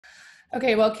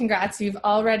Okay, well, congrats. You've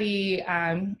already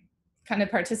kind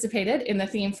of participated in the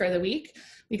theme for the week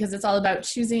because it's all about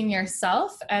choosing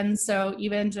yourself. And so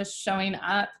even just showing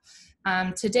up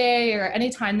today or any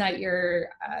time that you're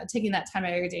taking that time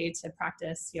out of your day to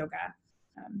practice yoga,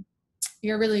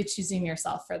 you're really choosing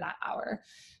yourself for that hour.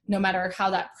 No matter how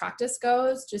that practice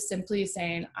goes, just simply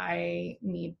saying, I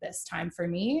need this time for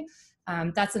me.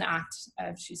 That's an act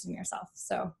of choosing yourself.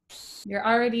 So you're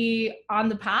already on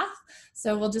the path.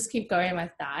 So we'll just keep going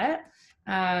with that.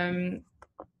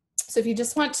 So if you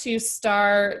just want to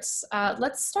start,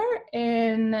 let's start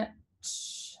on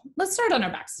our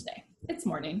backs today. It's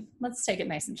morning. Let's take it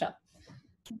nice and chill.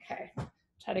 Okay.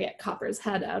 Try to get Copper's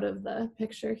head out of the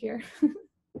picture here.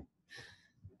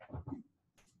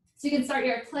 So you can start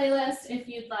your playlist if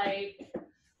you'd like.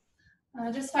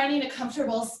 Just finding a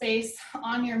comfortable space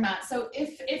on your mat. So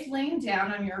if laying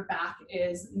down on your back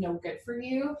is no good for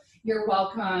you, you're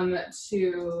welcome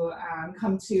to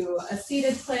come to a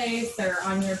seated place or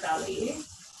on your belly.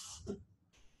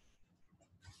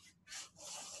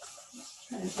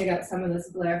 Trying to take out some of this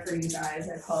glare for you guys.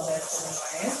 I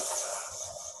apologize anyway.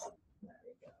 There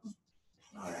we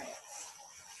go. All right.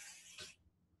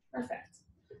 Perfect.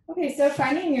 Okay, so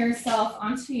finding yourself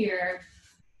onto your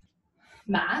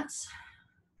mat.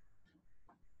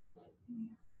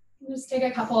 Just take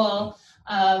a couple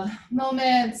of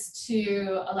moments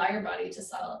to allow your body to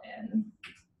settle in.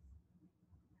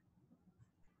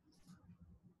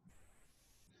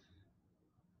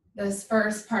 This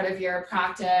first part of your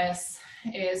practice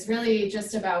is really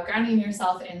just about grounding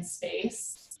yourself in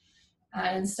space.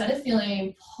 Instead of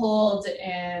feeling pulled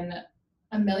in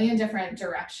a million different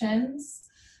directions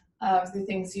of the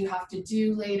things you have to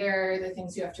do later, the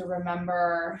things you have to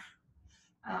remember,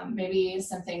 maybe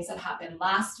some things that happened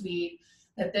last week,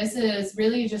 that this is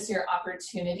really just your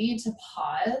opportunity to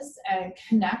pause and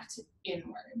connect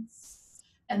inwards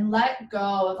and let go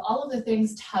of all of the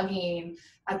things tugging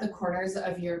at the corners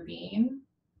of your being.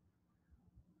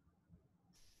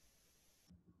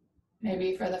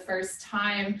 Maybe for the first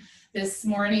time this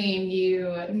morning,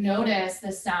 you notice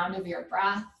the sound of your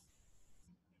breath.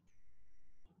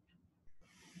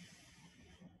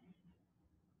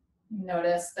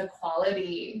 Notice the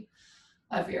quality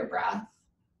of your breath.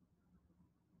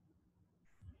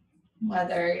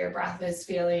 Whether your breath is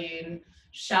feeling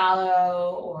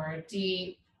shallow or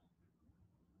deep,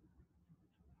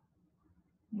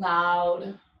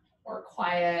 loud or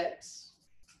quiet,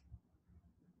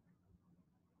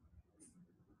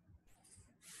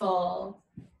 full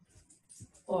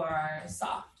or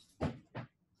soft.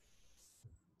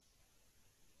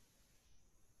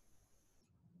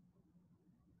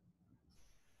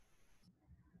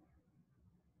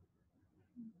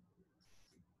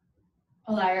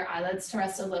 Allow your eyelids to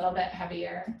rest a little bit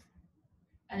heavier.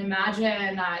 And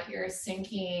imagine that you're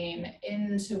sinking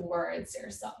in towards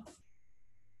yourself.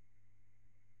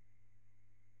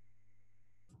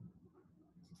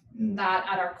 That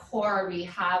at our core, we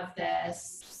have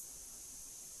this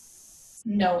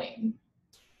knowing,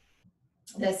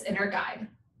 this inner guide.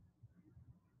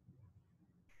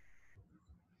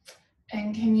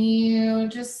 And can you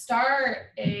just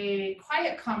start a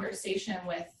quiet conversation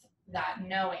with that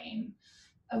knowing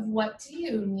of what do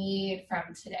you need from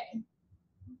today?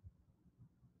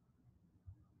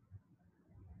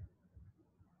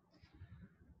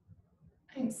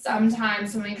 And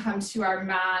sometimes when we come to our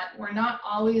mat, we're not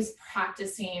always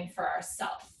practicing for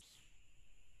ourselves.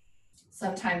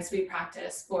 Sometimes we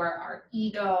practice for our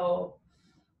ego,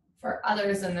 for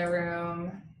others in the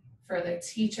room, for the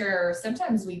teacher.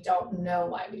 Sometimes we don't know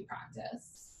why we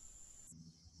practice.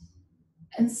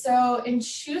 And so in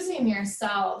choosing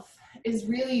yourself is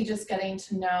really just getting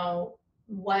to know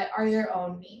what are your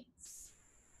own needs.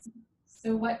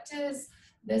 So what does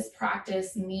this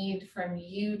practice need from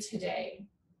you today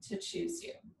to choose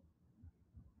you?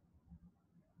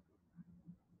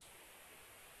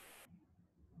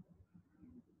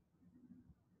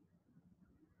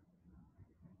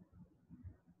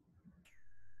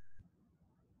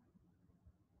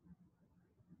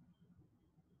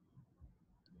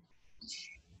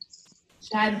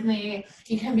 Gently,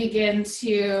 you can begin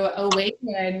to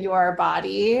awaken your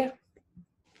body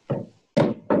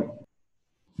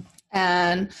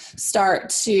and start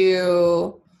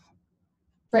to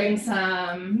bring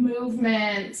some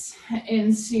movement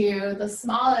into the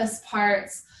smallest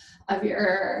parts of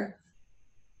your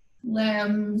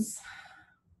limbs.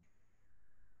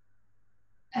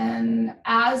 And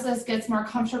as this gets more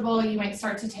comfortable, you might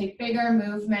start to take bigger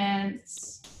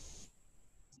movements.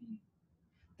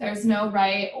 There's no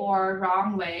right or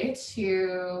wrong way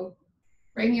to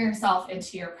bring yourself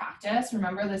into your practice.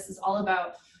 Remember, this is all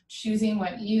about choosing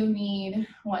what you need,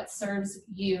 what serves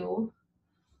you.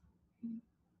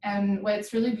 And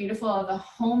what's really beautiful of the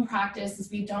home practice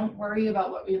is we don't worry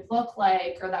about what we look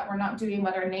like or that we're not doing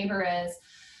what our neighbor is.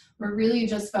 We're really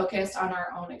just focused on our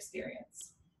own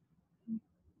experience.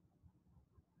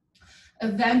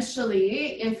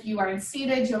 Eventually, if you are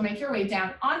seated, you'll make your way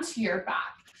down onto your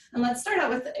back. And let's start out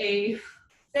with a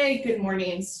big good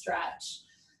morning stretch.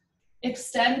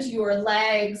 Extend your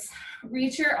legs,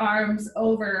 reach your arms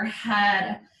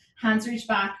overhead, hands reach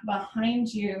back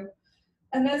behind you.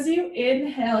 And as you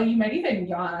inhale, you might even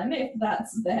yawn if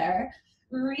that's there.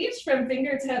 Reach from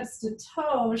fingertips to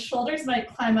toes, shoulders might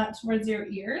climb up towards your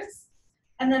ears.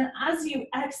 And then as you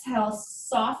exhale,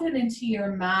 soften into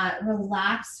your mat,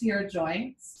 relax your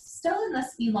joints, still in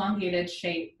this elongated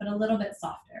shape, but a little bit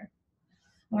softer.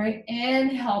 All right,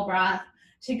 inhale breath.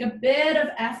 Take a bit of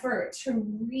effort to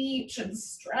reach and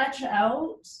stretch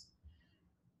out.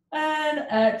 And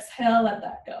exhale, let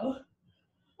that go.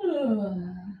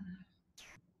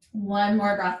 One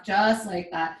more breath, just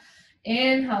like that.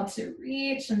 Inhale to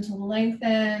reach and to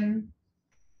lengthen.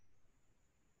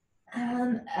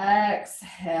 And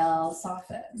exhale,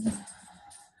 soften.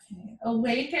 Okay.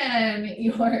 Awaken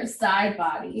your side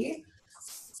body.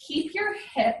 Keep your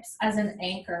hips as an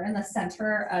anchor in the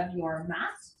center of your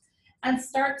mat. And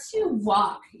start to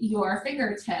walk your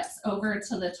fingertips over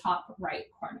to the top right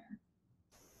corner.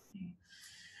 Okay.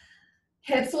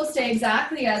 Hips will stay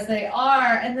exactly as they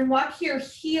are, and then walk your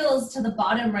heels to the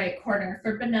bottom right corner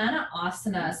for Banana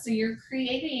Asana. So you're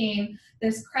creating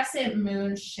this crescent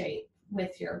moon shape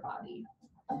with your body.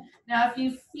 Now, if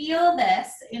you feel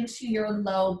this into your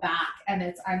low back and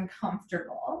it's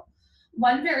uncomfortable,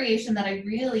 one variation that I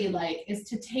really like is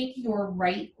to take your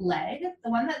right leg, the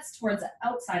one that's towards the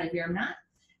outside of your mat,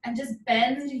 and just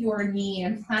bend your knee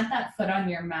and plant that foot on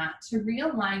your mat to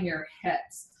realign your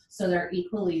hips so they're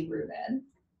equally rooted.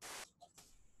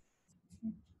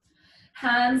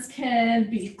 Hands can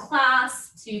be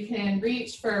clasped, you can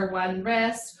reach for one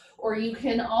wrist, or you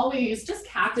can always just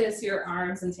cactus your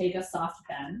arms and take a soft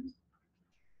bend.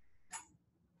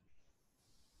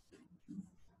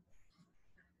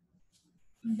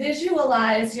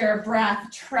 Visualize your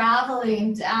breath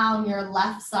traveling down your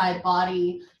left side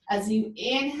body as you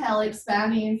inhale,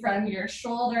 expanding from your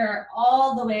shoulder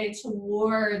all the way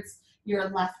towards your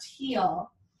left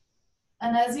heel.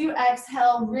 And as you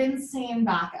exhale, rinsing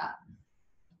back up.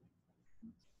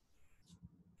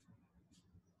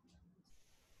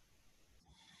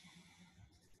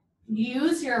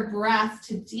 Use your breath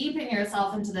to deepen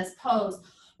yourself into this pose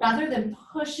rather than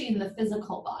pushing the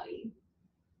physical body.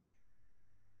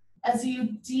 As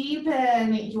you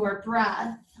deepen your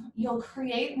breath, you'll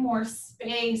create more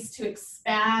space to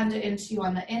expand into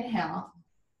on the inhale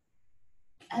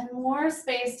and more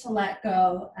space to let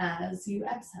go as you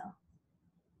exhale.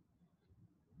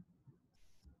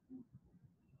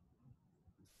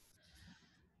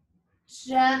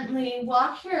 Gently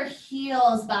walk your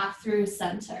heels back through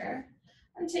center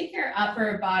and take your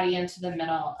upper body into the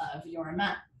middle of your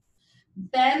mat.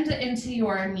 Bend into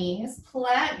your knees,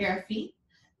 plant your feet.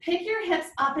 Pick your hips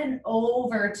up and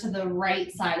over to the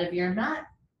right side of your mat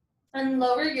and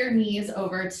lower your knees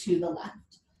over to the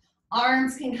left.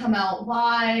 Arms can come out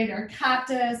wide or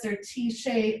cactus or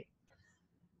T-shape.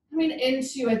 Coming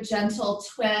into a gentle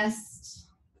twist.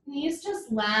 Knees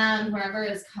just land wherever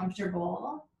is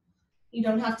comfortable. You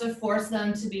don't have to force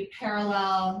them to be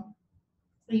parallel.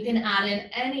 You can add in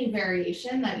any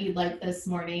variation that you'd like this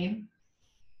morning.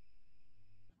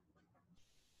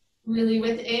 Really,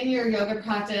 within your yoga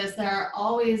practice, there are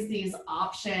always these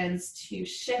options to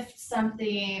shift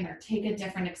something or take a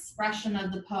different expression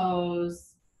of the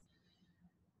pose.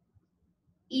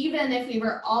 Even if we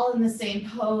were all in the same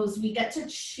pose, we get to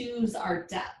choose our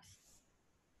depth,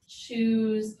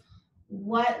 choose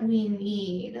what we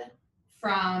need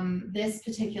from this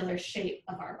particular shape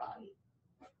of our body.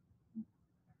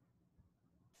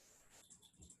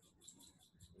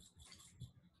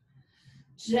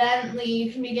 Gently,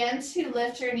 you can begin to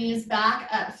lift your knees back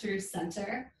up through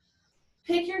center.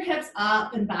 Pick your hips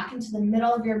up and back into the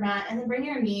middle of your mat, and then bring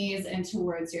your knees in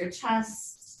towards your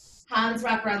chest. Hands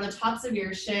wrap around the tops of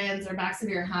your shins or backs of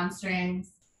your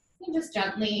hamstrings. You can just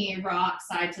gently rock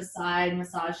side to side,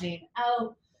 massaging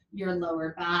out your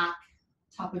lower back,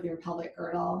 top of your pelvic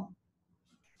girdle.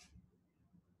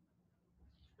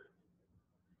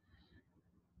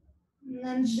 And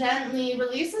then gently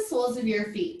release the soles of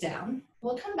your feet down.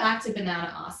 We'll come back to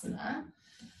Banana Asana.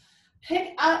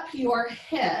 Pick up your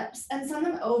hips and send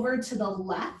them over to the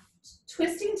left,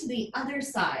 twisting to the other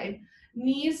side.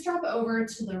 Knees drop over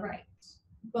to the right.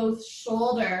 Both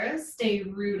shoulders stay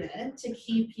rooted to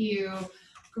keep you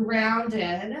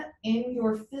grounded in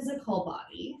your physical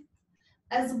body,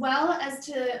 as well as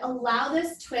to allow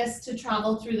this twist to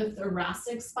travel through the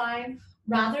thoracic spine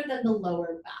rather than the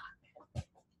lower back.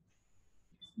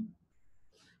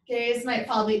 Gaze might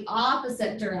follow the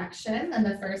opposite direction than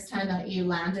the first time that you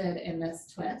landed in this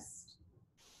twist.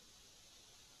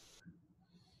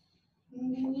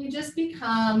 And you just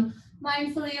become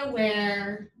mindfully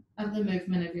aware of the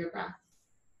movement of your breath.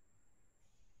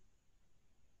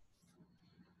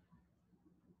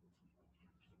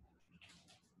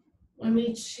 When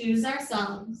we choose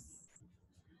ourselves,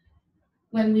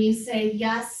 when we say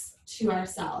yes to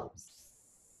ourselves,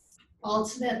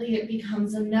 ultimately it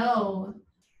becomes a no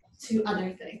to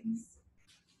other things.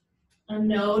 A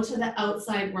no to the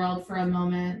outside world for a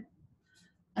moment,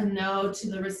 a no to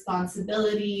the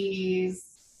responsibilities,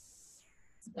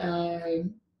 all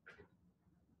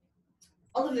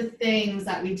of the things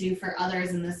that we do for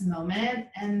others in this moment,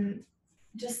 and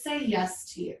just say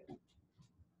yes to you.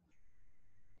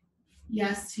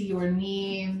 Yes to your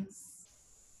needs,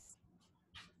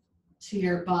 to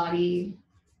your body,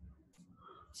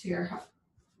 to your heart.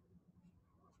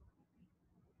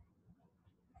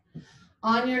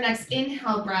 On your next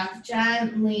inhale breath,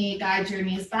 gently guide your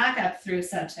knees back up through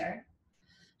center.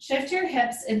 Shift your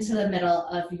hips into the middle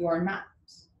of your mat.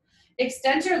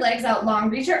 Extend your legs out long,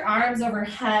 reach your arms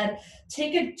overhead.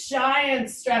 Take a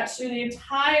giant stretch through the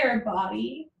entire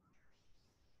body.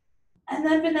 And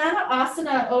then Banana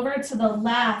Asana over to the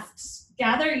left.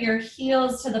 Gather your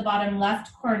heels to the bottom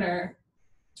left corner.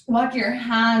 Walk your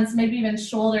hands, maybe even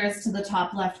shoulders to the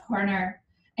top left corner.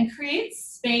 And create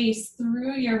space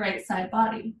through your right side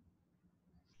body.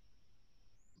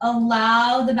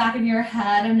 Allow the back of your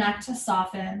head and neck to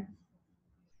soften.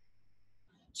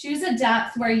 Choose a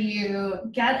depth where you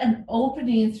get an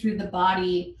opening through the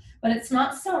body, but it's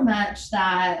not so much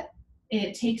that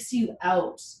it takes you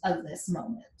out of this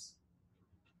moment.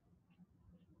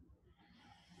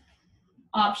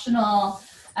 Optional,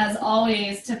 as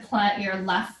always, to plant your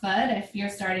left foot if you're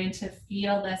starting to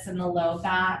feel this in the low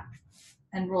back,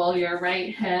 and roll your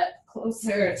right hip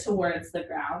closer towards the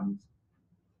ground.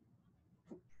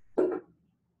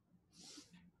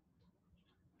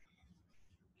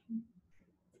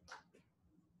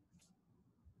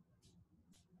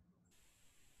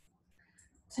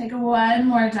 Take one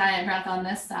more giant breath on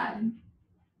this side.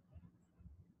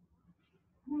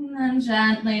 And then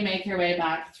gently make your way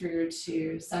back through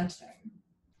to center.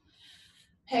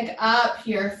 Pick up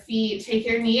your feet, take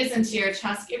your knees into your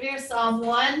chest, give yourself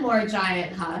one more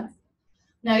giant hug.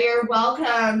 Now you're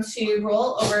welcome to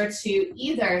roll over to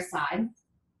either side,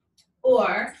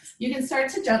 or you can start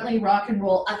to gently rock and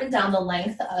roll up and down the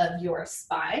length of your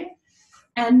spine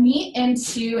and meet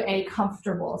into a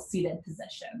comfortable seated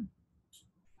position.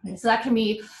 Okay, so that can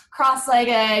be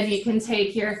cross-legged, you can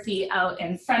take your feet out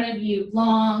in front of you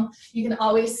long, you can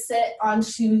always sit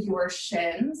onto your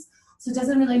shins. So it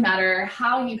doesn't really matter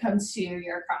how you come to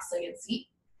your cross-legged seat.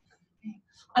 Okay.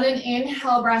 On an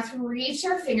inhale breath, reach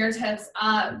your fingertips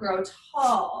up, grow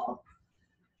tall.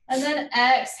 And then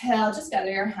exhale, just gather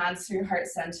your hands through heart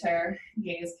center,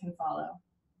 gaze can follow.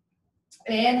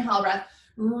 Inhale breath,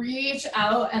 reach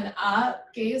out and up,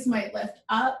 gaze might lift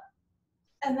up.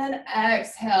 And then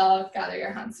exhale, gather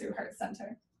your hands through heart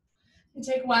center. You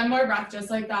take one more breath just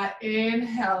like that.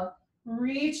 Inhale,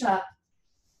 reach up.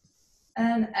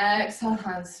 And exhale,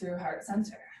 hands through heart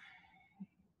center.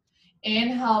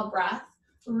 Inhale, breath.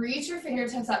 Reach your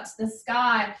fingertips up to the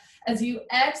sky. As you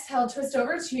exhale, twist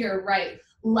over to your right.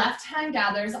 Left hand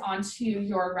gathers onto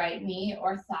your right knee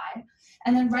or thigh.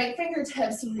 And then right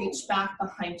fingertips reach back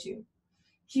behind you.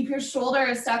 Keep your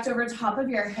shoulders stacked over top of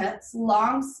your hips,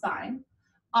 long spine.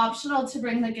 Optional to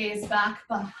bring the gaze back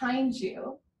behind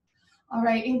you. All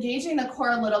right, engaging the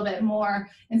core a little bit more.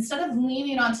 Instead of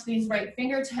leaning onto these right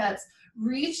fingertips,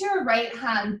 reach your right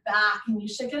hand back and you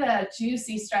should get a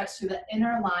juicy stretch through the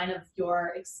inner line of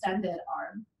your extended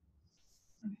arm.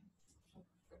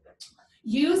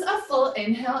 Use a full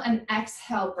inhale and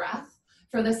exhale breath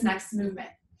for this next movement.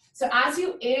 So as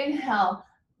you inhale,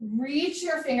 reach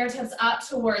your fingertips up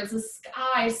towards the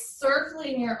sky,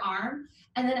 circling your arm.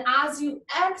 And then as you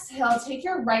exhale, take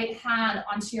your right hand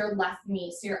onto your left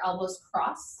knee, so your elbows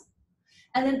cross.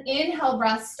 And then inhale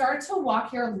breath, start to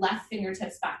walk your left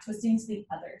fingertips back, twisting to the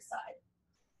other side.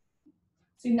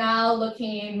 So now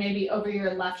looking maybe over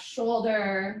your left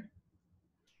shoulder,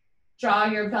 draw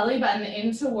your belly button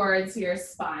in towards your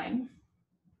spine.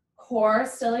 Core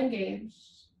still engaged.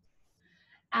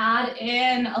 Add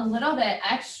in a little bit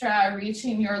extra,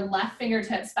 reaching your left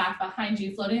fingertips back behind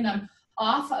you, floating them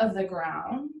off of the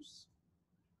ground.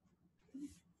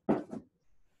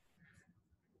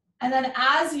 And then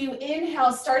as you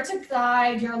inhale, start to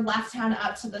guide your left hand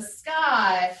up to the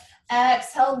sky.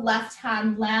 Exhale, left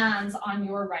hand lands on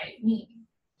your right knee.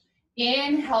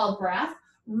 Inhale, breath.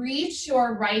 Reach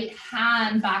your right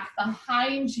hand back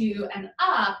behind you and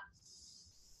up.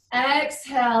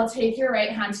 Exhale, take your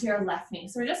right hand to your left knee.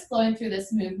 So we're just flowing through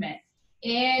this movement.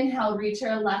 Inhale, reach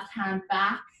your left hand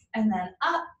back and then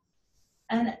up.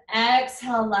 And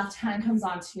exhale, left hand comes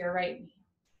onto your right knee.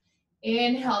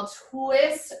 Inhale,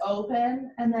 twist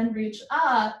open and then reach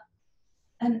up.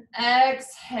 And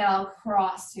exhale,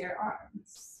 cross your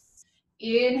arms.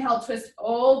 Inhale, twist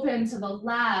open to the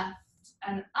left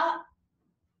and up.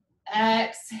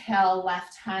 Exhale,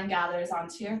 left hand gathers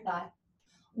onto your thigh.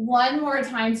 One more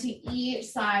time to each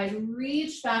side.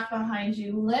 Reach back behind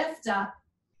you, lift up.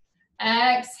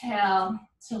 Exhale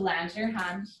to land your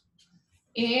hand.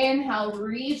 Inhale,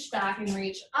 reach back and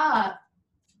reach up.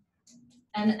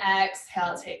 And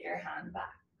exhale, take your hand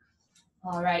back.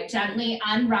 All right, gently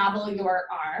unravel your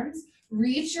arms.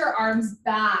 Reach your arms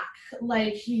back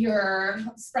like you're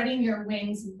spreading your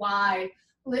wings wide.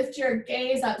 Lift your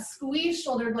gaze up, squeeze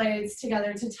shoulder blades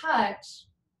together to touch.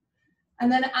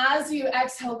 And then as you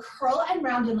exhale, curl and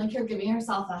round in like you're giving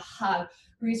yourself a hug.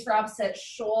 Reach for opposite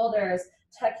shoulders,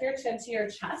 tuck your chin to your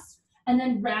chest, and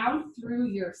then round through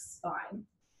your spine.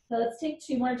 So let's take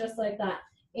two more just like that.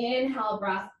 Inhale,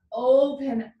 breath,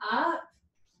 open up.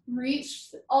 Reach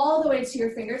all the way to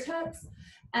your fingertips.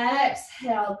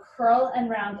 Exhale, curl and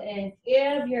round in.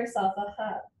 Give yourself a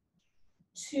hug.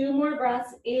 Two more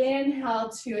breaths. Inhale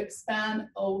to expand,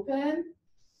 open.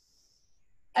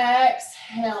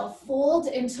 Exhale, fold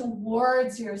in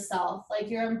towards yourself like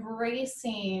you're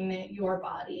embracing your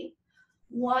body.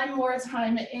 One more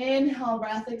time. Inhale,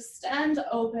 breath, extend,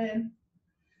 open.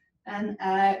 And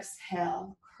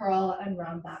exhale, curl and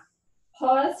round back.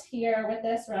 Pause here with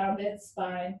this rounded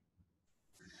spine.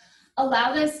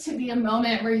 Allow this to be a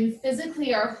moment where you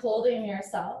physically are holding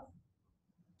yourself.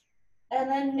 And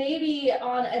then maybe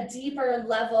on a deeper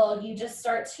level, you just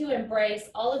start to embrace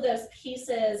all of those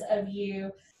pieces of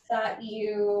you that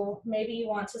you maybe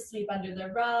want to sweep under the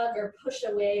rug or push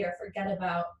away or forget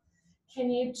about. Can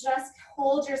you just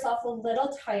hold yourself a little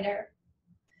tighter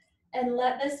and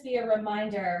let this be a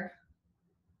reminder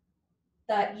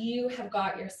that you have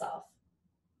got yourself,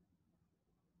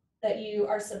 that you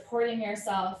are supporting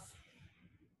yourself,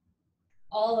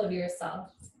 all of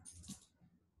yourself,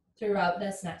 throughout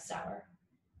this next hour.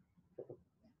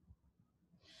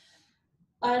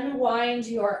 Unwind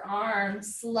your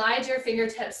arms, slide your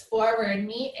fingertips forward,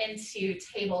 meet into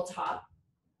tabletop.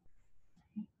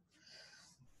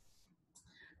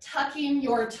 Tucking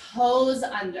your toes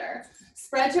under.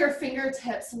 Spread your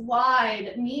fingertips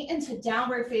wide, meet into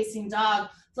downward facing dog.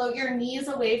 Float your knees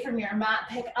away from your mat,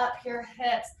 pick up your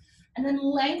hips, and then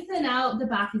lengthen out the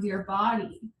back of your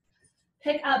body.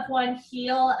 Pick up one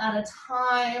heel at a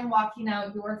time, walking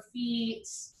out your feet.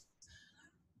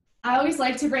 I always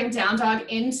like to bring down dog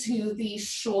into the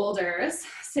shoulders.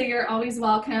 So you're always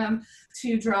welcome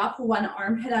to drop one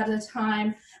armpit at a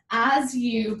time as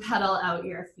you pedal out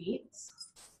your feet.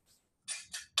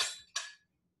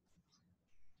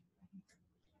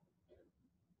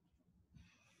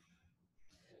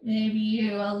 Maybe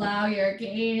you allow your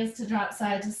gaze to drop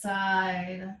side to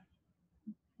side.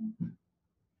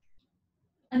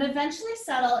 And eventually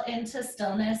settle into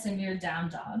stillness in your down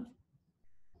dog.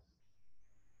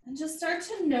 And just start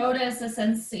to notice the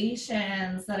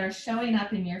sensations that are showing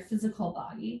up in your physical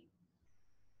body.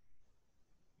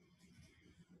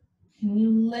 Can you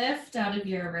lift out of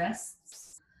your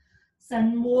wrists?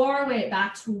 Send more weight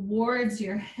back towards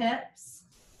your hips.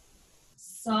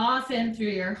 Soften through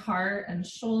your heart and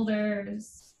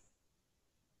shoulders.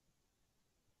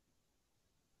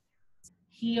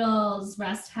 Heels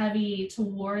rest heavy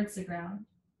towards the ground.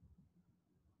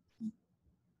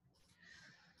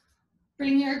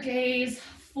 Bring your gaze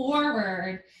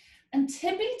forward and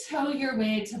tippy-toe your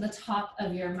way to the top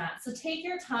of your mat. So take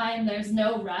your time, there's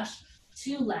no rush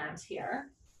to land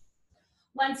here.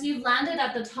 Once you've landed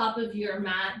at the top of your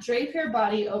mat, drape your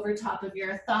body over top of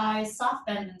your thighs, soft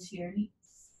bend into your knees.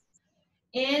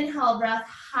 Inhale, breath,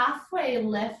 halfway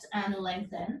lift and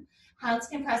lengthen. Hands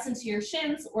can press into your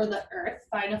shins or the earth,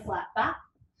 find a flat back.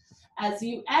 As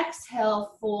you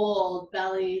exhale, fold,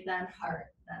 belly, then heart,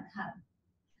 then head.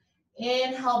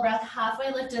 Inhale, breath,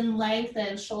 halfway lift and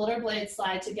lengthen, shoulder blades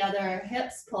slide together,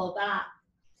 hips pull back.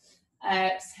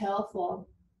 Exhale, fold.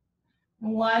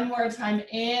 One more time,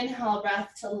 inhale,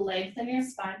 breath to lengthen your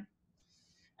spine.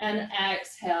 And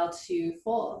exhale to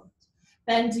fold.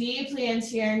 Bend deeply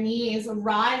into your knees,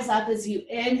 rise up as you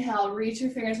inhale, reach your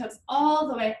fingertips all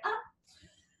the way up.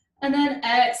 And then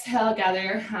exhale, gather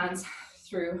your hands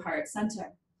through heart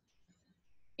center.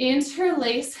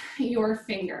 Interlace your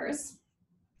fingers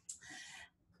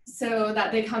so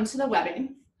that they come to the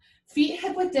webbing. Feet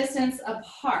hip-width distance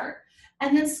apart.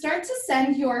 And then start to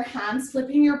send your hands,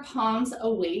 flipping your palms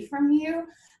away from you,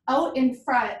 out in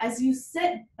front as you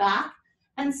sit back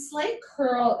and slight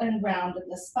curl and round of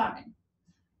the spine.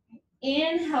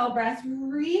 Inhale, breath,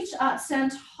 reach up,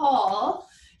 stand tall.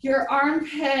 Your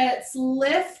armpits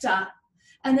lift up.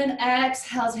 And then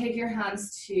exhale, take your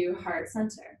hands to heart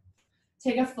center.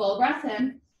 Take a full breath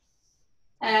in.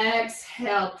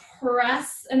 Exhale,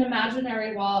 press an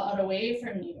imaginary wall out away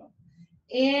from you.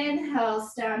 Inhale,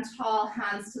 stand tall,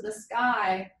 hands to the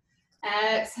sky.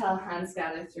 Exhale, hands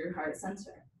gather through heart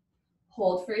center.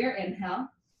 Hold for your inhale.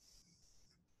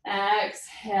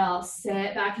 Exhale,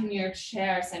 sit back in your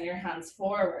chair, send your hands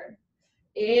forward.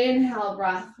 Inhale,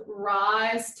 breath,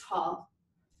 rise tall.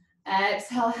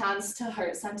 Exhale, hands to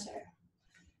heart center.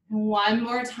 And one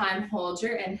more time, hold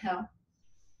your inhale.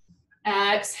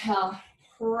 Exhale,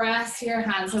 press your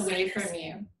hands away from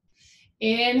you.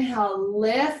 Inhale,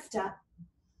 lift up.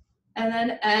 And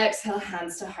then exhale,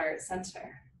 hands to heart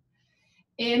center.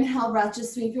 Inhale, breath,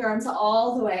 just sweep your arms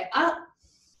all the way up.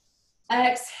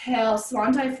 Exhale,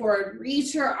 swan dive forward,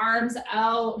 reach your arms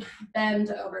out, bend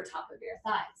over top of your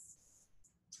thighs.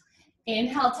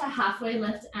 Inhale to halfway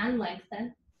lift and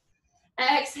lengthen.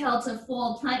 Exhale to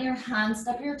fold, plant your hands,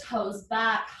 step your toes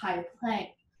back, high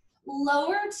plank.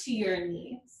 Lower to your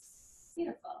knees.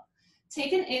 Beautiful.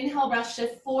 Take an inhale, breath,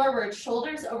 shift forward,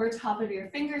 shoulders over top of your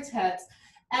fingertips.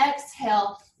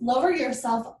 Exhale, lower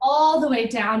yourself all the way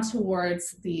down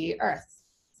towards the earth.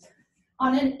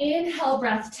 On an inhale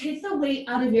breath, take the weight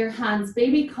out of your hands,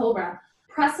 baby cobra.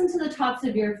 Press into the tops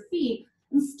of your feet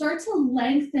and start to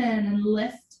lengthen and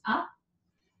lift up.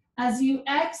 As you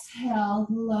exhale,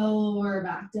 lower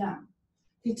back down.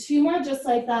 Okay, 2 more just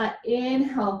like that.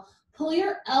 Inhale, pull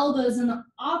your elbows in the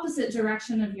opposite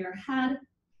direction of your head.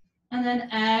 And then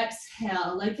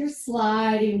exhale, like you're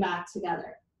sliding back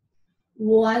together.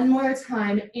 1 more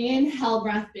time, inhale,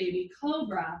 breath, baby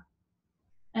cobra.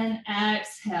 And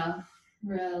exhale,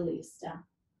 release down.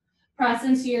 Press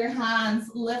into your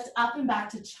hands, lift up and back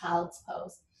to child's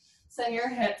pose. Send your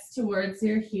hips towards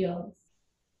your heels.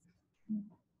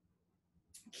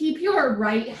 Keep your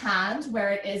right hand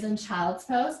where it is in child's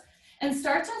pose and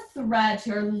start to thread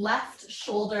your left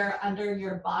shoulder under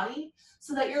your body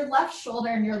so that your left shoulder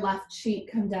and your left cheek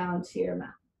come down to your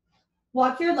mat.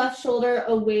 Walk your left shoulder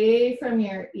away from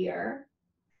your ear.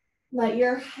 Let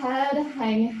your head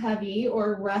hang heavy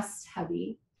or rest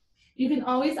heavy. You can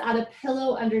always add a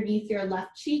pillow underneath your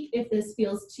left cheek if this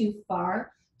feels too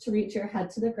far to reach your head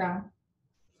to the ground.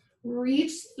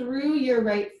 Reach through your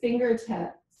right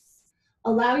fingertips.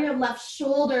 Allow your left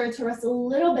shoulder to rest a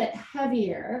little bit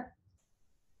heavier.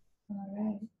 All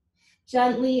right.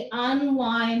 Gently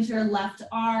unwind your left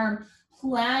arm.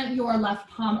 Plant your left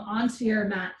palm onto your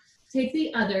mat. Take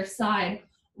the other side.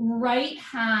 Right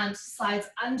hand slides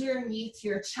underneath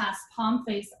your chest, palm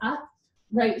face up.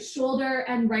 Right shoulder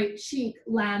and right cheek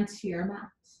land to your mat.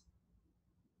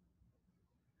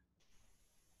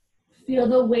 Feel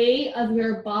the weight of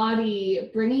your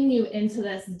body bringing you into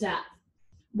this depth.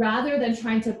 Rather than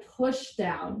trying to push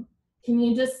down, can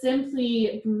you just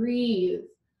simply breathe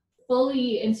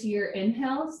fully into your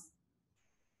inhales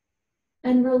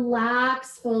and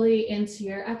relax fully into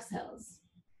your exhales?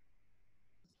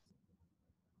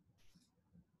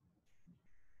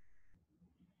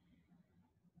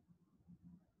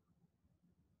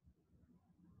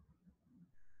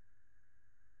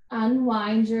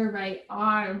 Unwind your right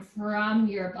arm from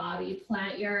your body.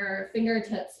 Plant your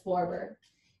fingertips forward.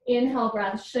 Inhale,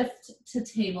 breath, shift to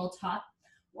tabletop.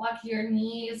 Walk your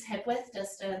knees hip-width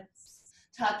distance.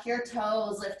 Tuck your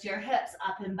toes, lift your hips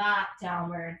up and back,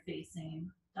 downward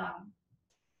facing dog.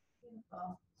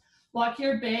 Beautiful. Walk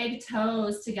your big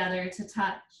toes together to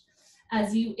touch.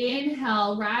 As you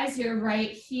inhale, rise your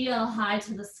right heel high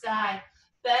to the sky.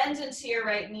 Bend into your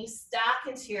right knee, stack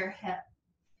into your hip.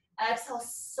 Exhale,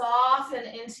 soften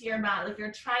into your mat like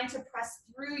you're trying to press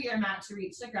through your mat to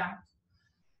reach the ground.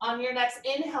 On your next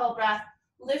inhale breath,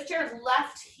 lift your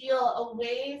left heel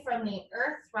away from the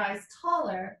earth, rise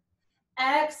taller.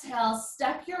 Exhale,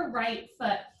 step your right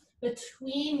foot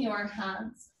between your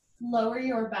hands. Lower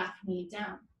your back knee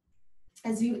down.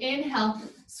 As you inhale,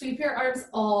 sweep your arms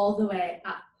all the way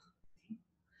up.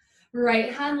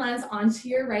 Right hand lands onto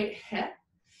your right hip.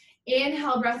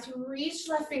 Inhale, breath, reach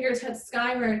left fingertips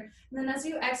skyward. And then as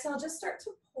you exhale, just start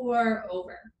to pour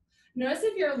over. Notice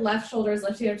if your left shoulder is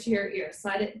lifting up to your ear.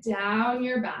 Slide it down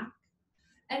your back.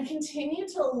 And continue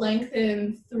to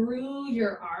lengthen through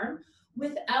your arm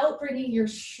without bringing your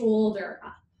shoulder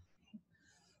up.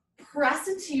 Press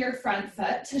into your front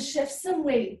foot to shift some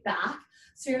weight back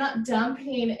so you're not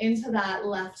dumping into that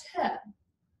left hip.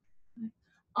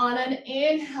 On an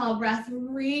inhale breath,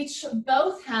 reach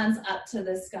both hands up to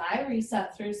the sky,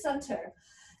 reset through center.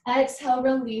 Exhale,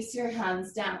 release your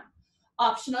hands down.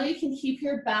 Optional, you can keep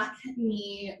your back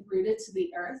knee rooted to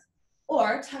the earth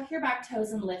or tuck your back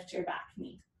toes and lift your back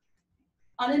knee.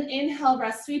 On an inhale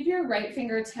breath, sweep your right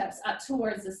fingertips up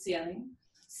towards the ceiling.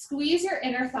 Squeeze your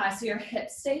inner thigh so your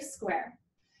hips stay square.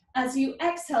 As you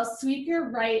exhale, sweep your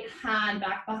right hand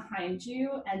back behind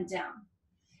you and down.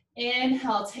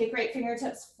 Inhale, take right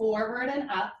fingertips forward and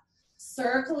up,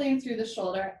 circling through the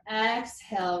shoulder.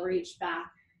 Exhale, reach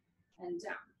back and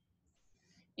down.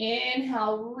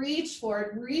 Inhale, reach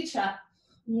forward, reach up.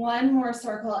 One more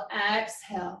circle.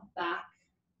 Exhale, back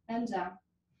and down.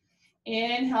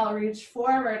 Inhale, reach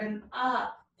forward and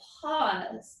up.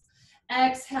 Pause.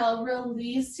 Exhale,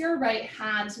 release your right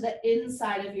hand to the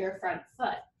inside of your front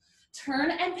foot.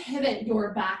 Turn and pivot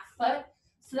your back foot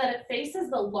so that it faces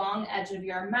the long edge of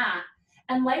your mat.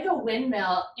 And like a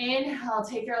windmill, inhale,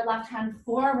 take your left hand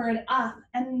forward, up,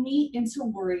 and meet into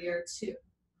Warrior Two.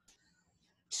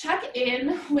 Check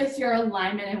in with your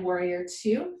alignment in Warrior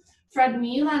Two. Front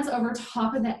knee lands over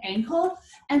top of the ankle,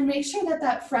 and make sure that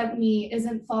that front knee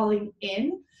isn't falling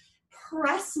in.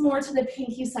 Press more to the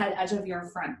pinky side edge of your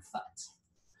front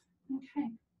foot. Okay,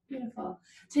 beautiful.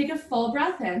 Take a full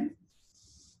breath in.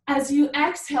 As you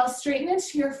exhale, straighten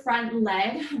into your front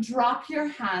leg, drop your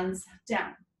hands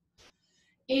down.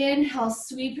 Inhale,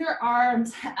 sweep your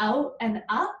arms out and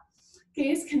up.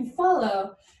 Gaze can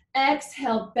follow.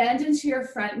 Exhale, bend into your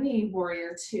front knee,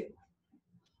 Warrior Two.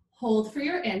 Hold for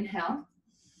your inhale.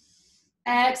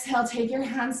 Exhale, take your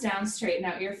hands down, straighten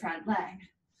out your front leg.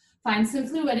 Find some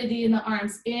fluidity in the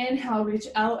arms. Inhale, reach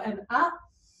out and up.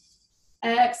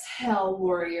 Exhale,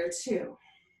 Warrior Two.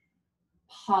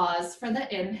 Pause for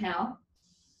the inhale.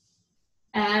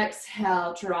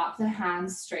 Exhale, drop the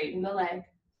hands, straighten the leg.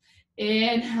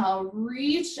 Inhale,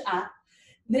 reach up.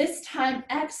 This time,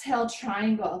 exhale,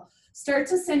 triangle. Start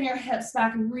to send your hips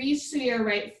back, reach through your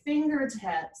right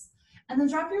fingertips, and then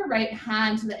drop your right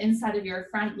hand to the inside of your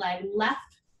front leg. Left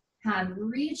hand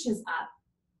reaches up.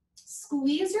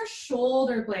 Squeeze your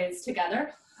shoulder blades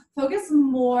together. Focus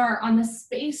more on the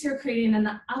space you're creating in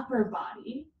the upper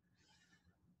body.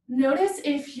 Notice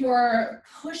if you're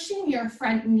pushing your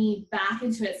front knee back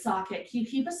into its socket. You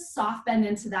keep a soft bend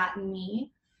into that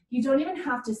knee. You don't even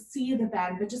have to see the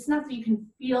bend, but just enough that you can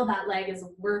feel that leg is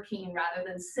working rather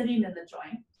than sitting in the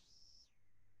joint.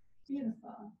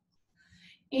 Beautiful.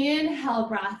 Inhale,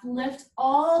 breath, lift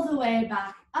all the way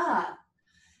back up.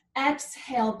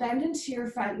 Exhale, bend into your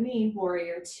front knee,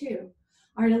 Warrior Two.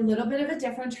 All right, a little bit of a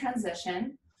different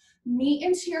transition. Meet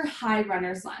into your high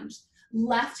runner's lunge.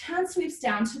 Left hand sweeps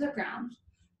down to the ground.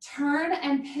 Turn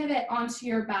and pivot onto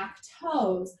your back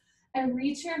toes and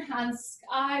reach your hands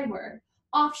skyward.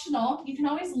 Optional, you can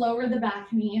always lower the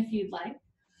back knee if you'd like.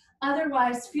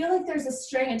 Otherwise, feel like there's a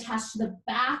string attached to the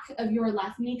back of your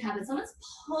left kneecap and someone's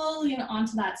pulling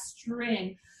onto that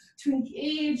string to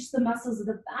engage the muscles of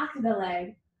the back of the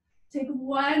leg. Take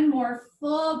one more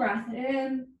full breath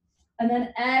in, and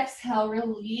then exhale,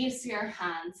 release your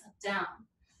hands down.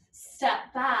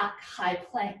 Step back, high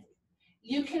plank.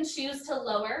 You can choose to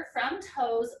lower from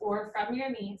toes or from your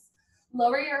knees.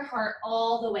 Lower your heart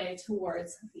all the way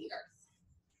towards the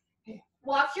earth. Okay.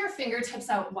 Walk your fingertips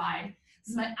out wide.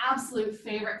 This is my absolute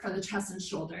favorite for the chest and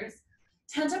shoulders.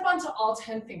 Tent up onto all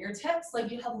 10 fingertips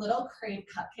like you have little crave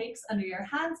cupcakes under your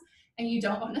hands and you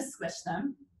don't want to squish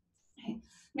them. Okay.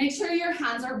 Make sure your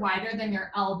hands are wider than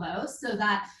your elbows so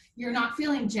that you're not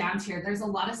feeling jammed here. There's a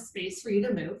lot of space for you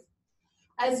to move.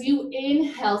 As you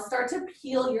inhale, start to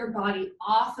peel your body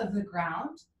off of the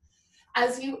ground.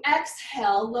 As you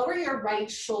exhale, lower your right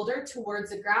shoulder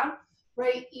towards the ground.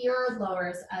 Right ear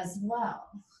lowers as well.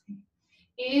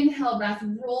 Inhale, breath,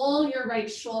 roll your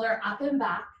right shoulder up and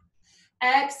back.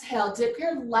 Exhale, dip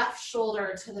your left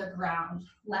shoulder to the ground.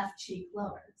 Left cheek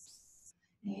lowers.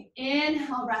 Okay.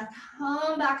 Inhale, breath,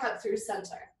 come back up through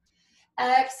center.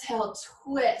 Exhale,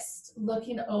 twist,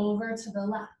 looking over to the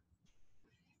left.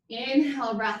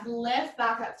 Inhale, breath, lift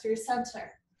back up through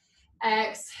center.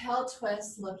 Exhale,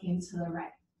 twist, looking to the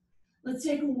right. Let's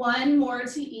take one more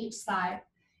to each side.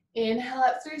 Inhale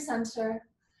up through center.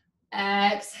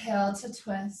 Exhale to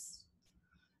twist.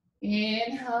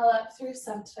 Inhale up through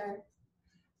center.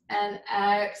 And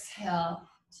exhale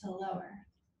to lower.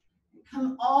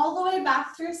 Come all the way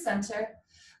back through center.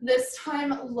 This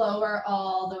time, lower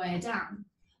all the way down.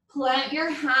 Plant your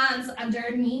hands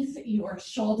underneath your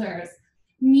shoulders.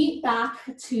 Meet back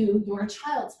to your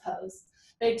child's pose.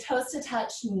 Big toes to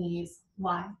touch, knees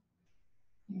wide.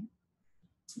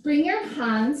 Bring your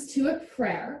hands to a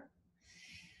prayer.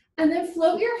 And then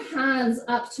float your hands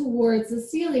up towards the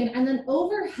ceiling and then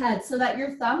overhead so that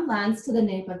your thumb lands to the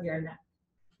nape of your neck.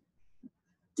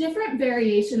 Different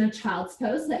variation of child's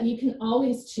pose that you can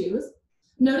always choose.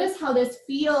 Notice how this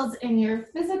feels in your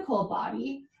physical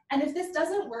body. And if this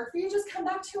doesn't work for you, just come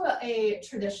back to a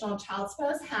traditional child's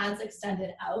pose, hands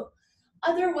extended out.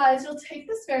 Otherwise, you'll take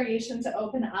this variation to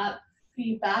open up,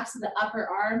 feet back to the upper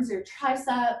arms, your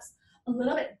triceps, a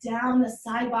little bit down the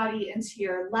side body into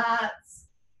your lats.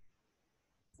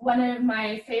 One of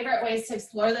my favorite ways to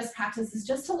explore this practice is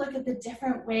just to look at the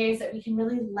different ways that we can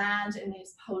really land in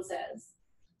these poses.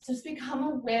 So just become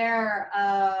aware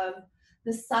of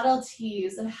the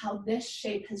subtleties of how this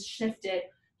shape has shifted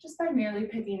just by merely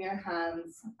picking your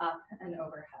hands up and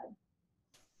overhead.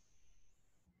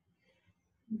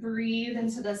 Breathe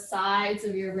into the sides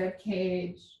of your rib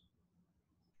cage.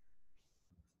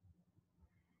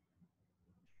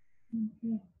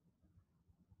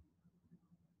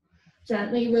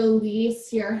 Gently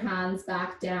release your hands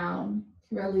back down.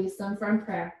 Release them from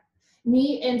prayer.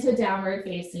 Knee into downward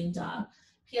facing dog.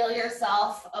 Peel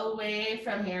yourself away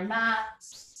from your mat.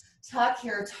 Tuck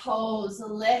your toes,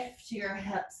 lift your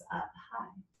hips up high.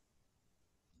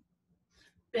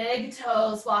 Big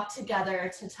toes walk together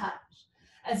to touch.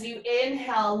 As you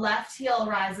inhale, left heel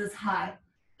rises high.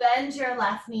 Bend your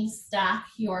left knee, stack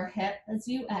your hip as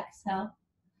you exhale.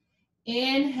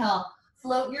 Inhale,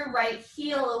 float your right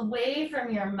heel away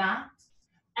from your mat.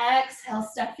 Exhale,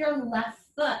 step your left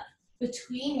foot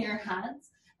between your hands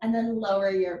and then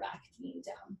lower your back knee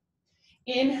down.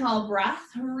 Inhale, breath,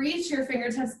 reach your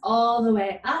fingertips all the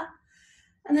way up.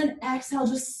 And then exhale,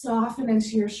 just soften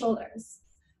into your shoulders.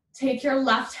 Take your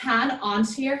left hand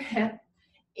onto your hip.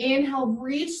 Inhale,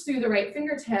 reach through the right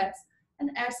fingertips.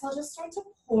 And exhale, just start to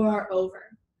pour over.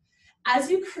 As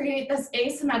you create this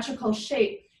asymmetrical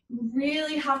shape, you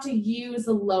really have to use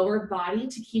the lower body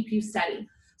to keep you steady.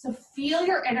 So feel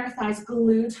your inner thighs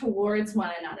glued towards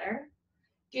one another.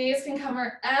 Gaze can come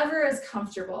wherever is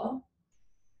comfortable.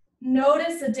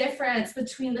 Notice the difference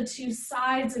between the two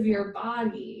sides of your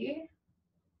body.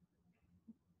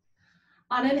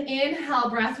 On an inhale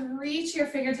breath, reach your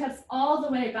fingertips all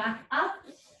the way back up.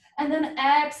 And then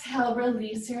exhale,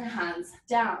 release your hands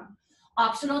down.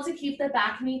 Optional to keep the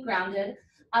back knee grounded.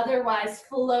 Otherwise,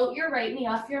 float your right knee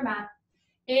off your mat.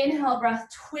 Inhale, breath,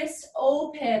 twist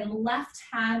open, left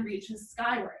hand reaches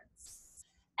skywards.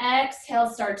 Exhale,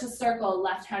 start to circle,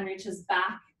 left hand reaches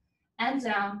back and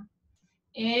down.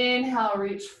 Inhale,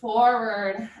 reach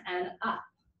forward and up.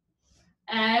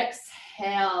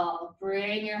 Exhale,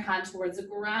 bring your hand towards the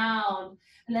ground.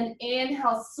 And then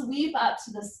inhale, sweep up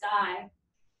to the sky.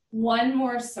 One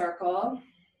more circle.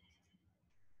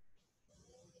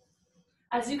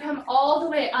 As you come all the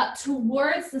way up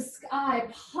towards the sky,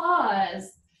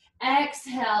 pause.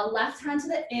 Exhale, left hand to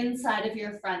the inside of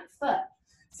your front foot.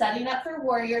 Setting up for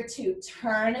warrior two.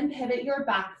 Turn and pivot your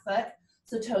back foot,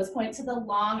 so toes point to the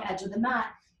long edge of the mat.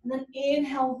 And then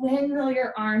inhale, windmill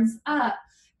your arms up,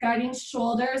 guiding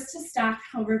shoulders to stack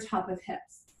over top of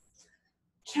hips.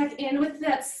 Check in with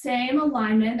that same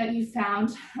alignment that you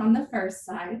found on the first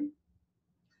side.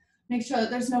 Make sure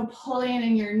that there's no pulling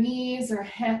in your knees or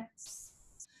hips.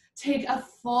 Take a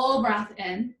full breath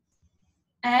in.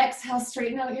 Exhale,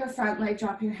 straighten out your front leg,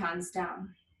 drop your hands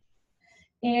down.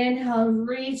 Inhale,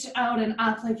 reach out and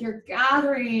up like you're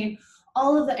gathering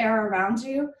all of the air around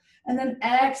you. And then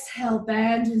exhale,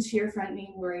 bend into your front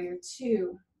knee, warrior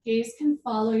two. Gaze can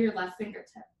follow your left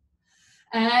fingertip.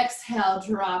 Exhale,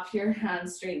 drop your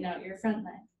hands, straighten out your front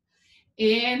leg.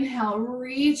 Inhale,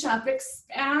 reach up,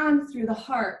 expand through the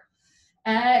heart.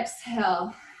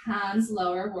 Exhale, hands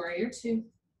lower, warrior two.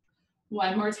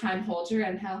 One more time, hold your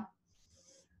inhale.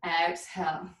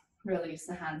 Exhale, release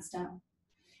the hands down.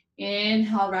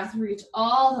 Inhale, breath, reach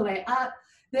all the way up.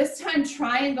 This time,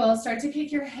 triangle, start to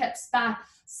kick your hips back.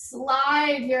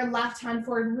 Slide your left hand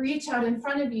forward, reach out in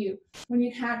front of you. When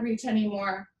you can't reach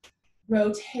anymore,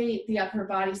 rotate the upper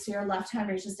body so your left hand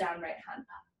reaches down, right hand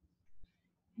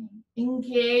up.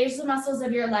 Engage the muscles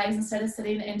of your legs instead of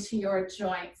sitting into your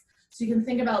joints. So you can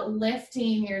think about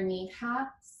lifting your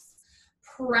kneecaps,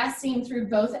 pressing through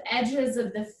both edges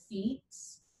of the feet,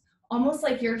 almost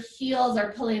like your heels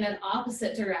are pulling in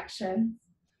opposite directions.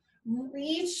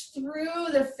 Reach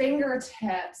through the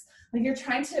fingertips, like you're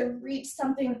trying to reach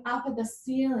something up at the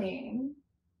ceiling.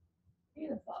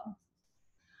 Beautiful.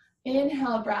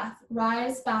 Inhale, breath,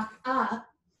 rise back up.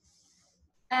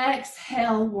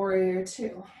 Exhale, warrior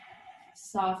two.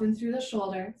 Soften through the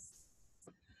shoulders.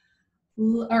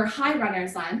 Or high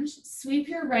runner's lunge. Sweep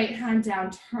your right hand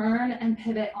down, turn and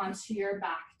pivot onto your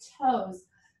back toes.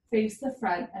 Face the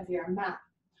front of your mat.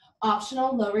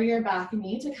 Optional, lower your back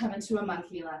knee to come into a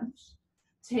monkey lunge.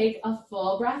 Take a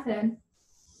full breath in.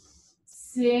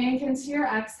 Sink into your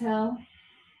exhale.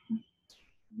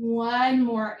 One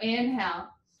more inhale.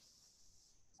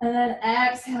 And then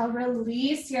exhale,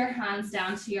 release your hands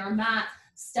down to your mat.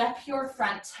 Step your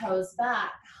front toes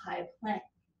back, high plank.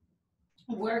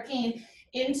 Working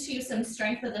into some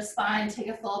strength of the spine, take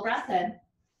a full breath in.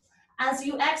 As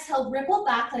you exhale, ripple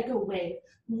back like a wave.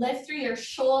 Lift through your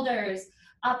shoulders,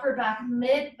 upper back,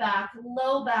 mid back,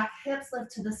 low back, hips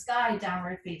lift to the sky,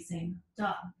 downward facing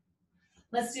dog.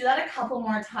 Let's do that a couple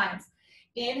more times.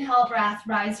 Inhale, breath,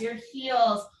 rise your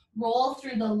heels, roll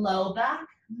through the low back,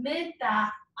 mid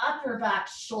back, upper back,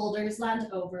 shoulders land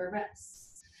over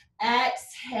wrists.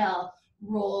 Exhale,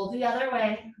 roll the other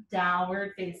way,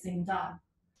 downward facing dog.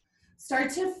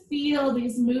 Start to feel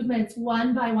these movements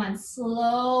one by one.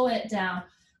 Slow it down.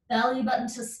 Belly button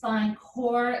to spine,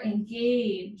 core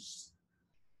engaged.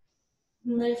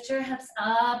 Lift your hips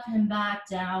up and back,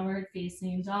 downward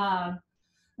facing dog.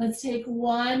 Let's take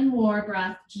one more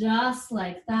breath just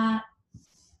like that.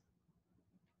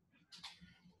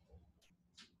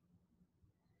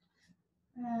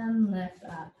 And lift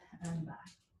up and back.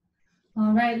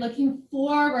 All right, looking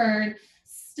forward,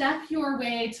 step your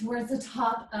way towards the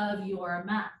top of your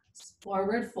mat.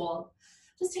 Forward fold.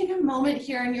 Just take a moment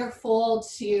here in your fold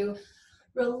to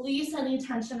release any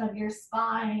tension of your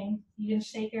spine. You can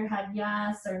shake your head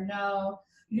yes or no.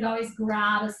 You can always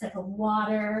grab a sip of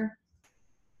water.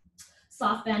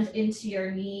 Soft bend into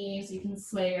your knees. You can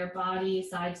sway your body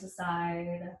side to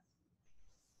side.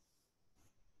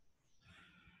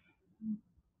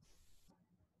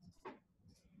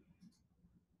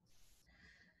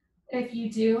 If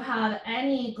you do have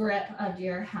any grip of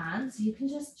your hands, you can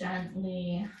just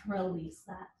gently release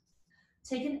that.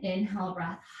 Take an inhale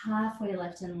breath, halfway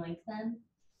lift and lengthen.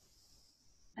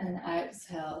 And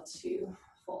exhale to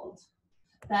fold.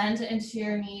 Bend into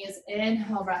your knees,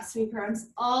 inhale breath, sweep your arms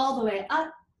all the way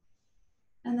up.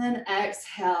 And then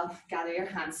exhale, gather your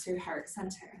hands to your heart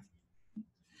center.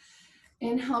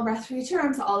 Inhale breath, reach your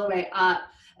arms all the way up.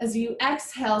 As you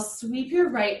exhale, sweep your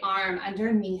right arm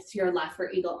underneath your left for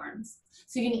eagle arms.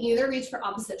 So you can either reach for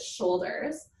opposite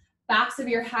shoulders, backs of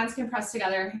your hands can press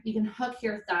together, you can hook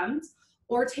your thumbs,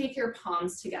 or take your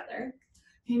palms together.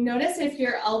 You notice if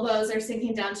your elbows are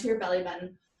sinking down to your belly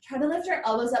button, try to lift your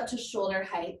elbows up to shoulder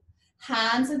height.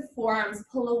 Hands and forearms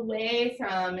pull away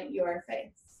from your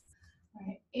face. All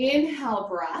right. Inhale,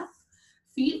 breath,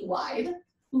 feet wide.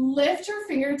 Lift your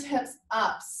fingertips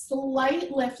up,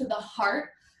 slight lift of the heart.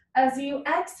 As you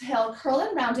exhale, curl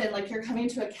and round in like you're coming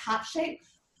to a cat shape.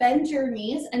 Bend your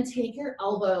knees and take your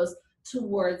elbows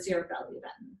towards your belly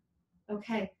button.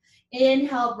 Okay,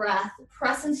 inhale, breath,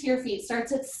 press into your feet. Start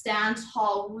to stand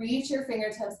tall, reach your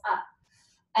fingertips up.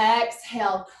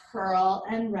 Exhale, curl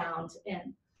and round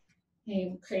in.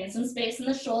 Okay, create some space in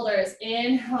the shoulders.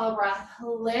 Inhale, breath,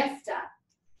 lift up.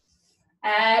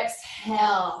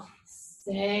 Exhale,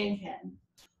 sink in.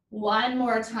 One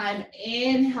more time,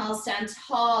 inhale, stand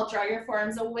tall, draw your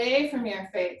forearms away from your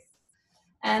face.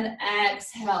 And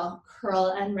exhale,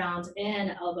 curl and round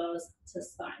in, elbows to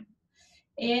spine.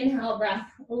 Inhale,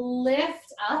 breath,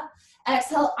 lift up.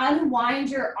 Exhale, unwind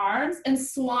your arms and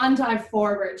swan dive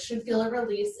forward. Should feel a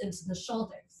release into the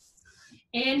shoulders.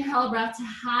 Inhale, breath to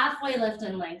halfway lift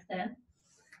and lengthen.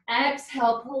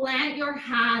 Exhale, plant your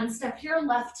hands, step your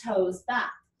left toes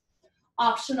back.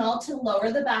 Optional to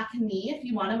lower the back knee if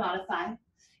you want to modify.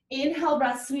 Inhale,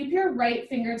 breath, sweep your right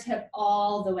fingertip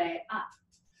all the way up.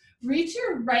 Reach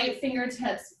your right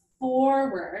fingertips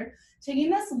forward,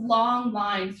 taking this long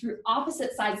line through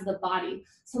opposite sides of the body.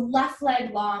 So left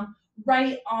leg long,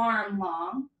 right arm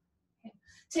long. Okay.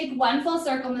 Take one full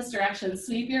circle in this direction.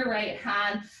 Sweep your right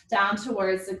hand down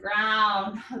towards the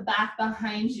ground, back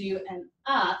behind you and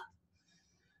up.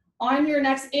 On your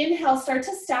next inhale, start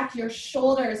to stack your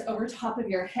shoulders over top of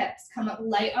your hips. Come up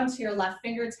light onto your left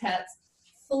fingertips.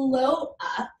 Float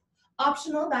up.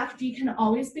 Optional back V can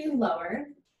always be lowered.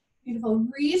 Beautiful.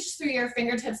 Reach through your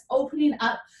fingertips, opening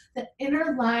up the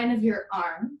inner line of your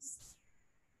arms.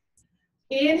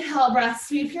 Inhale, breath.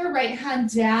 Sweep your right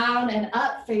hand down and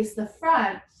up, face the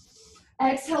front.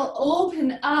 Exhale,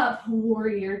 open up,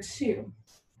 warrior two.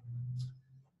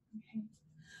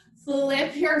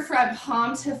 Flip your front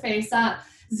palm to face up.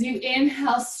 As you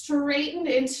inhale, straighten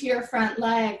into your front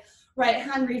leg. Right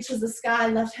hand reaches the sky,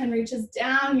 left hand reaches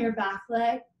down your back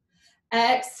leg.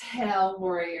 Exhale,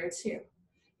 warrior two.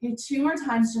 Okay, two more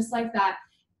times just like that.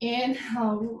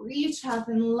 Inhale, reach up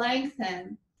and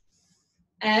lengthen.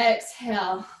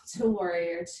 Exhale to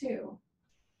warrior two.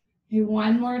 Okay,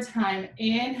 one more time.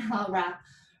 Inhale, wrap.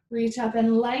 Reach up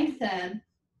and lengthen.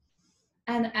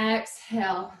 And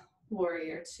exhale,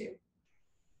 warrior two.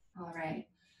 All right.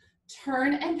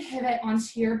 Turn and pivot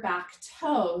onto your back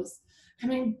toes.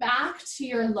 Coming back to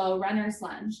your low runner's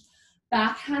lunge.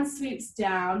 Back hand sweeps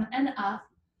down and up.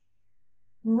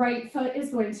 Right foot is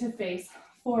going to face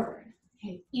forward.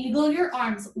 Okay, eagle your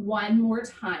arms one more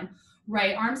time.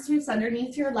 Right arm sweeps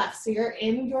underneath your left, so you're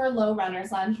in your low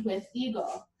runner's lunge with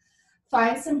eagle.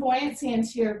 Find some buoyancy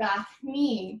into your back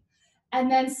knee,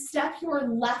 and then step your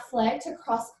left leg to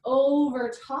cross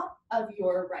over top of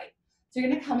your right. So you're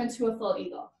gonna come into a full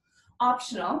eagle.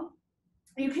 Optional,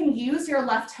 you can use your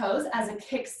left toes as a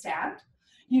kickstand.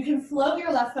 You can float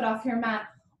your left foot off your mat,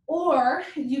 or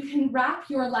you can wrap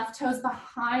your left toes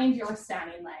behind your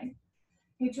standing leg.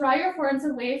 You draw your forearms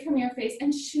away from your face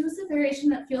and choose the variation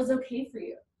that feels okay for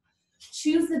you.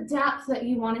 Choose the depth that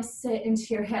you want to sit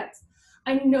into your hips.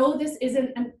 I know this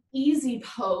isn't an easy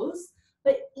pose,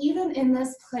 but even in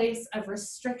this place of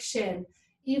restriction,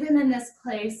 even in this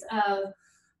place of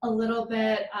a little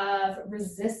bit of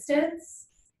resistance,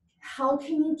 how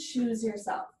can you choose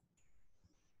yourself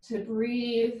to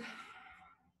breathe,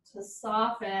 to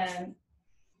soften,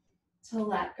 to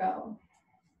let go?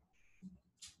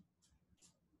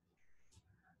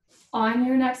 On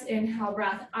your next inhale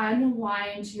breath,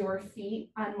 unwind your feet,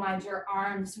 unwind your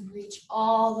arms, reach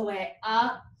all the way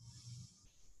up.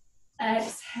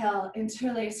 Exhale,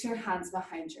 interlace your hands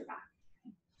behind your back.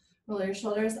 Roll your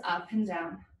shoulders up and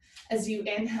down. As you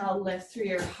inhale, lift through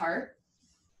your heart.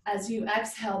 As you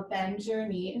exhale, bend your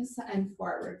knees and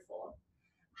forward fold.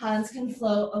 Hands can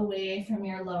float away from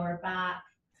your lower back.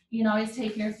 You can always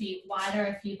take your feet wider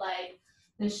if you'd like.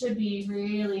 This should be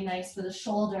really nice for the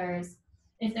shoulders.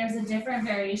 If there's a different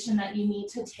variation that you need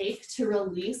to take to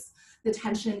release the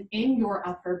tension in your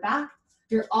upper back,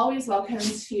 you're always welcome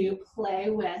to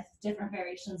play with different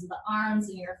variations of the arms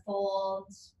and your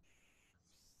folds.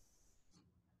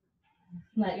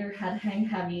 Let your head hang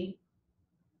heavy.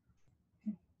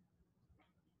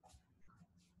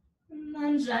 And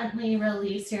then gently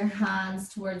release your hands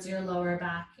towards your lower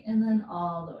back and then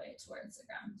all the way towards the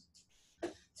ground.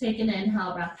 Take an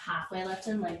inhale breath, halfway lift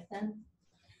and lengthen.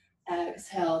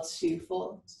 Exhale to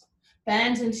fold.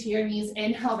 Bend into your knees.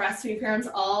 Inhale, breath, sweep your arms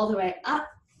all the way up.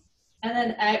 And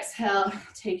then exhale,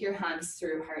 take your hands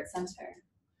through heart center.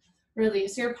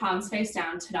 Release your palms face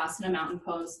down, Tadasana Mountain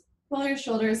Pose. Pull your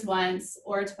shoulders once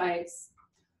or twice.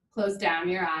 Close down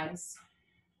your eyes.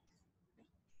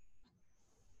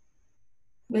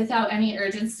 Without any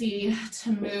urgency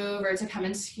to move or to come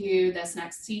into this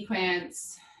next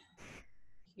sequence,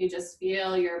 you just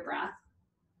feel your breath.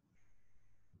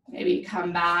 Maybe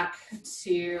come back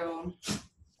to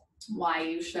why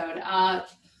you showed up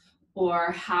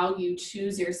or how you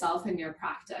choose yourself in your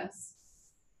practice.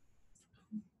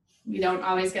 We don't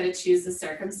always get to choose the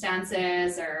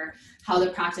circumstances or how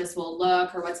the practice will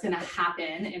look or what's going to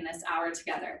happen in this hour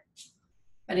together.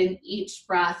 But in each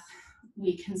breath,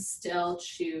 we can still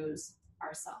choose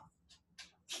ourselves.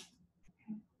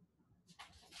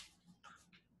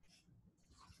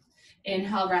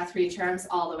 Inhale, breath, reach your arms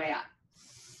all the way up.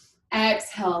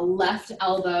 Exhale, left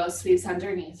elbow sweeps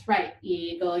underneath. Right,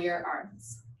 eagle your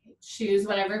arms. Choose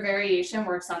whatever variation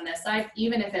works on this side,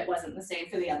 even if it wasn't the same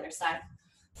for the other side.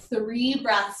 3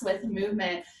 breaths with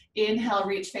movement. Inhale,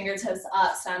 reach fingertips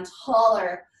up, stand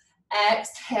taller.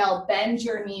 Exhale, bend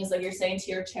your knees like you're saying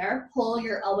to your chair. Pull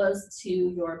your elbows to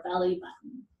your belly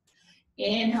button.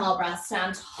 Inhale, breath,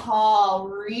 stand tall,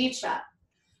 reach up.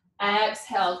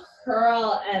 Exhale,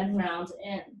 curl and round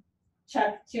in.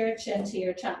 Check your chin to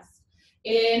your chest.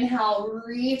 Inhale,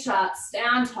 reach up,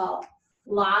 stand tall.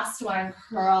 Last one,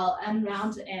 curl and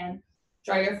round in.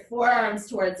 Draw your forearms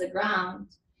towards the ground.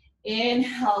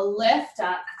 Inhale, lift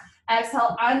up.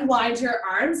 Exhale, unwind your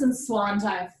arms and swan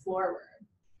dive forward.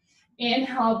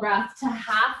 Inhale, breath to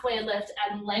halfway lift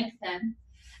and lengthen.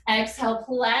 Exhale,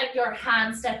 plant your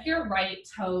hands, step your right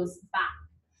toes back.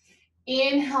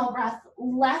 Inhale, breath,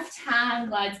 left hand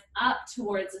glides up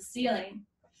towards the ceiling.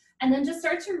 And then just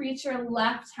start to reach your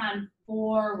left hand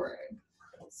forward.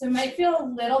 So it might feel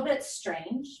a little bit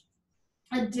strange,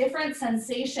 a different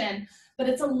sensation, but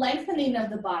it's a lengthening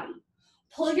of the body.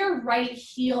 Pull your right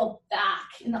heel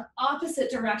back in the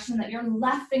opposite direction that your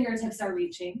left fingertips are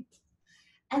reaching.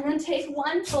 And then take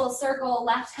one full circle,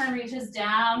 left hand reaches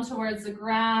down towards the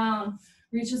ground,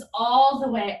 reaches all the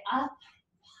way up,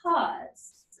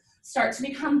 pause. Start to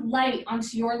become light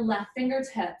onto your left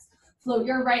fingertips. Float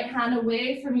your right hand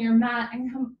away from your mat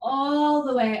and come all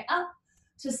the way up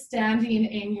to standing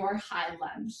in your high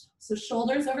lunge. So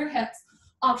shoulders over hips,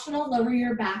 optional, lower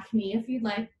your back knee if you'd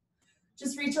like.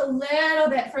 Just reach a little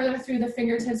bit further through the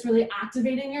fingertips, really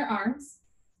activating your arms.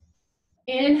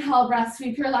 Inhale, breath,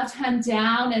 sweep your left hand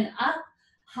down and up,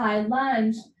 high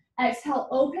lunge. Exhale,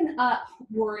 open up,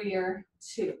 warrior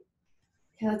two.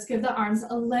 Okay, let's give the arms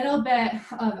a little bit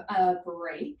of a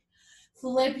break.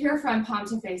 Flip your front palm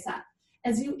to face up.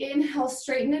 As you inhale,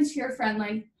 straighten into your front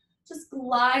leg. Just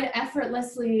glide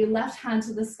effortlessly, left hand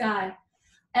to the sky.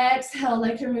 Exhale,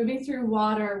 like you're moving through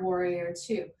water, warrior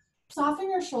two. Soften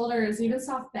your shoulders, even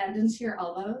soft bend into your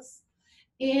elbows.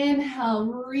 Inhale,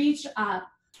 reach up,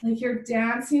 like you're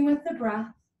dancing with the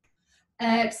breath.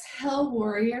 Exhale,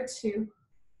 warrior two.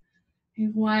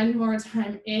 And one more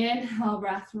time, inhale,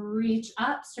 breath, reach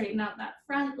up, straighten out that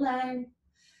front leg.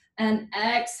 And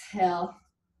exhale,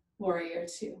 warrior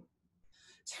two.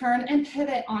 Turn and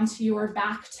pivot onto your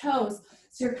back toes.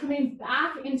 So you're coming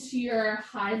back into your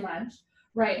high lunge.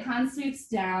 Right hand sweeps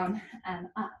down and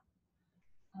up.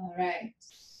 All right.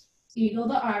 Eagle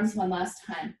the arms one last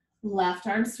time. Left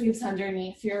arm sweeps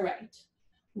underneath your right.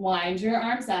 Wind your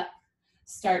arms up.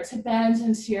 Start to bend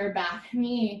into your back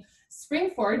knee.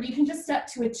 Spring forward. You can just step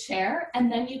to a chair,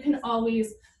 and then you can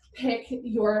always pick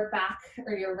your back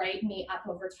or your right knee up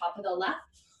over top of the left,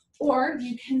 or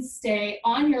you can stay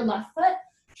on your left foot,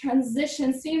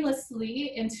 transition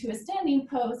seamlessly into a standing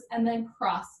pose, and then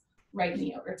cross right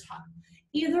knee over top.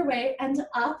 Either way, end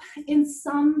up in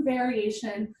some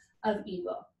variation of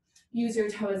eagle. Use your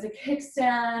toe as a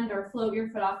kickstand or float your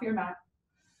foot off your mat.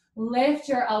 Lift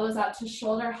your elbows up to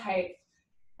shoulder height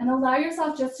and allow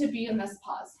yourself just to be in this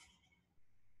pause.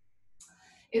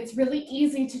 It's really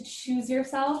easy to choose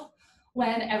yourself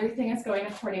when everything is going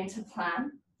according to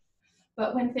plan.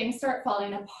 But when things start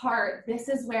falling apart, this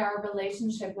is where our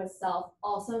relationship with self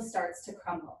also starts to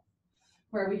crumble,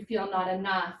 where we feel not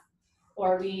enough,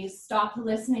 or we stop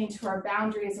listening to our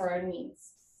boundaries or our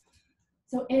needs.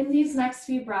 So in these next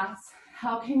few breaths,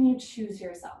 how can you choose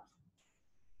yourself?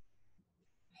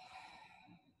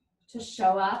 To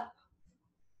show up,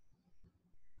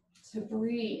 to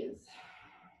breathe,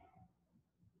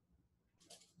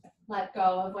 let go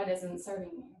of what isn't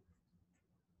serving you.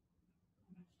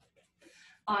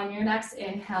 On your next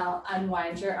inhale,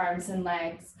 unwind your arms and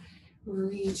legs.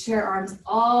 Reach your arms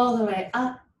all the way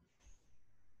up.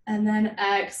 And then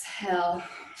exhale,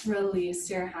 release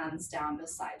your hands down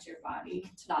beside your body,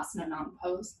 Tadasana Mountain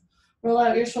Pose. Roll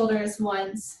out your shoulders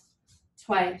once,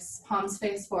 twice, palms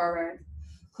face forward.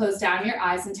 Close down your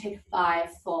eyes and take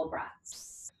 5 full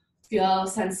breaths. Feel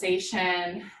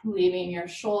sensation leaving your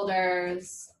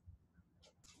shoulders.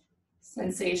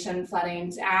 Sensation flooding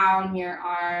down your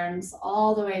arms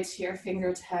all the way to your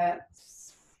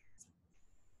fingertips.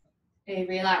 A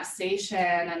relaxation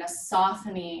and a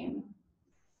softening.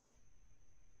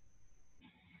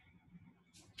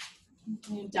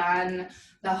 You've done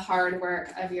the hard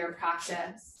work of your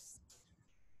practice.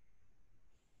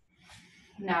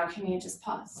 Now can you just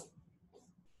pause?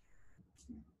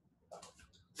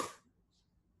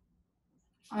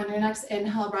 On your next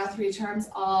inhale, breath, reach arms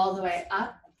all the way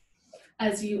up.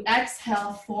 As you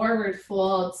exhale, forward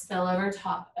fold, spill over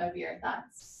top of your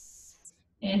thumbs.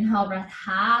 Inhale, breath,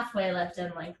 halfway lift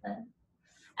and lengthen.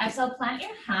 Exhale, plant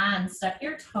your hands, step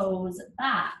your toes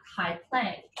back, high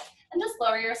plank. And just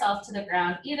lower yourself to the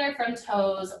ground, either from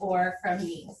toes or from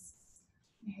knees.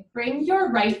 Bring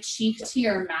your right cheek to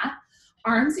your mat.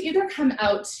 Arms either come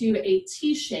out to a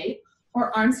T shape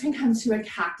or arms can come to a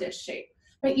cactus shape.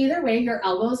 But either way, your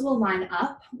elbows will line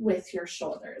up with your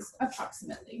shoulders,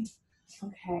 approximately.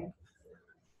 Okay.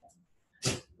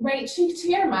 Right cheek to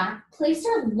your mat. Place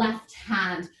your left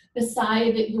hand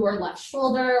beside your left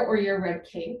shoulder or your rib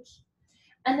cage.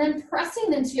 And then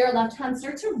pressing into your left hand,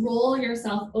 start to roll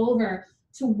yourself over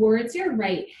towards your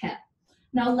right hip.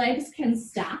 Now legs can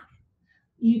stack.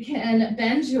 You can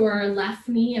bend your left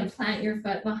knee and plant your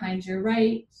foot behind your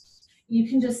right. You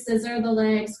can just scissor the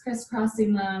legs,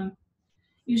 crisscrossing them.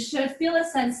 You should feel a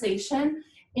sensation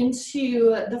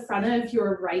into the front of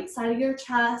your right side of your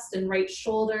chest and right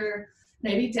shoulder,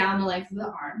 maybe down the length of the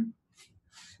arm.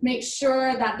 Make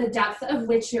sure that the depth of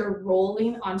which you're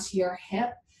rolling onto your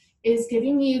hip is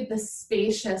giving you the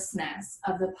spaciousness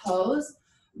of the pose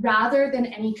rather than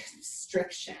any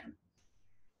constriction.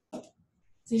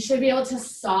 So you should be able to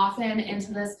soften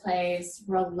into this place,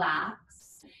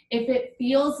 relax. If it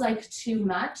feels like too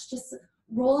much, just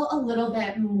roll a little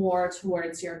bit more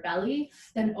towards your belly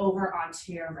than over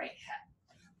onto your right hip.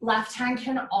 Left hand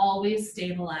can always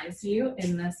stabilize you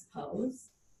in this pose.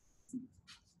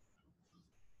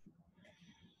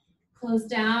 Close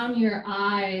down your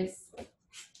eyes.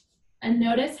 And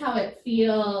notice how it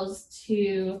feels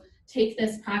to take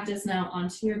this practice now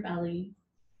onto your belly.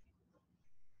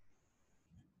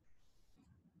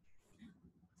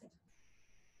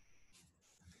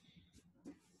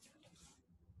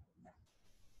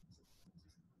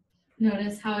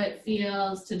 Notice how it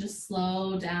feels to just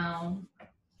slow down,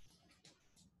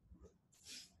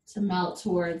 to melt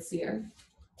towards the earth.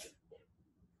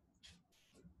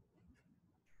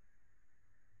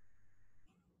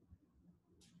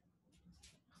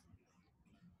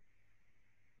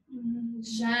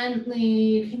 Gently,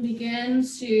 you can begin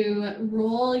to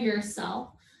roll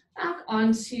yourself back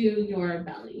onto your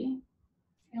belly.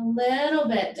 A little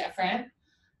bit different.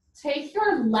 Take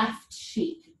your left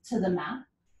cheek to the mat.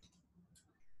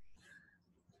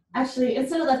 Actually,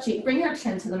 instead of left cheek, bring your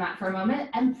chin to the mat for a moment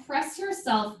and press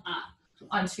yourself up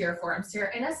onto your forearms. So you're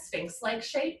in a sphinx-like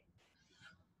shape.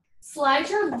 Slide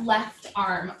your left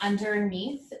arm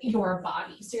underneath your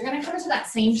body. So you're gonna come into that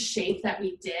same shape that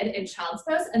we did in child's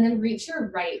pose and then reach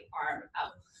your right arm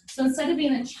out. So instead of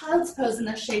being in child's pose in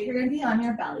this shape, you're gonna be on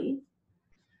your belly.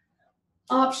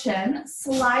 Option,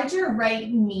 slide your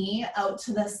right knee out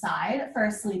to the side for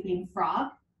a sleeping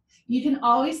frog. You can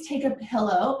always take a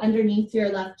pillow underneath your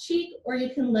left cheek, or you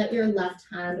can let your left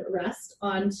hand rest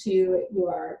onto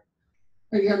your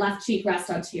left cheek rest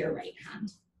onto your right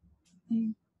hand.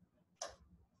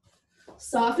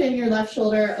 Soften your left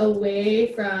shoulder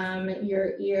away from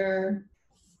your ear.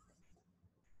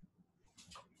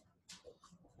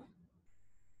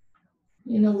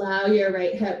 You can allow your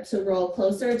right hip to roll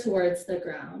closer towards the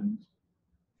ground.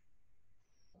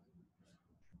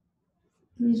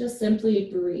 And just simply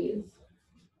breathe.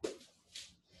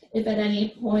 If at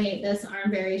any point this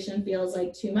arm variation feels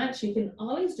like too much, you can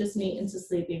always just meet into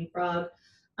sleeping frog,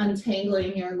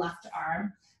 untangling your left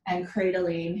arm and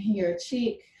cradling your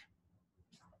cheek.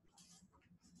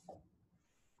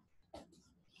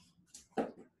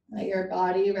 Let your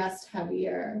body rest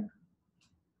heavier.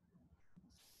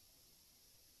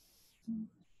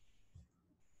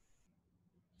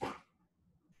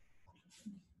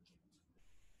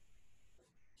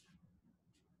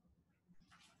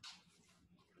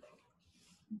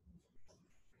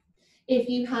 If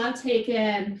you have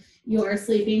taken your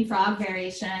sleeping frog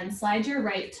variation, slide your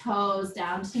right toes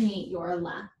down to meet your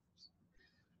left.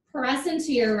 Press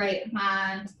into your right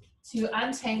hand to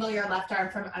untangle your left arm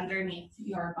from underneath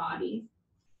your body.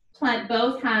 Plant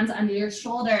both hands under your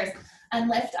shoulders and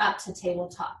lift up to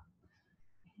tabletop.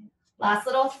 Last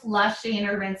little flushing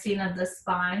or rinsing of the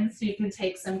spine, so you can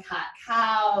take some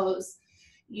cat-cows.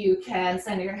 You can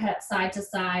send your hips side to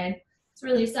side to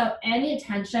release out any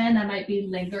tension that might be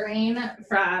lingering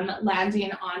from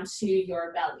landing onto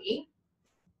your belly.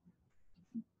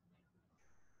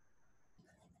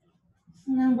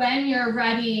 And then when you're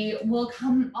ready, we'll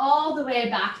come all the way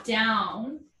back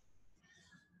down.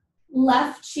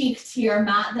 Left cheek to your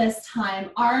mat this time.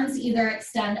 Arms either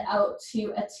extend out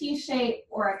to a T shape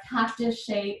or a cactus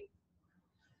shape.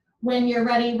 When you're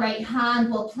ready, right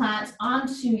hand will plant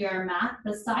onto your mat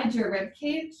beside your rib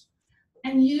cage,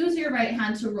 and use your right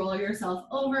hand to roll yourself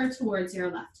over towards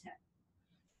your left hip.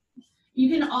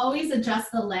 You can always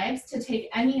adjust the legs to take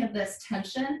any of this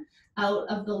tension out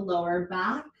of the lower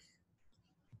back.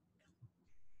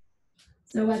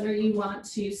 So whether you want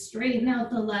to straighten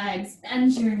out the legs,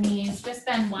 bend your knees, just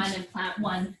bend one and plant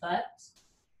one foot.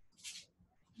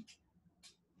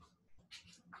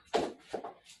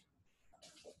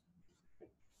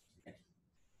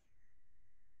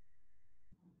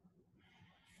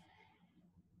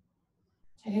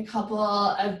 Take a couple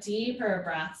of deeper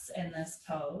breaths in this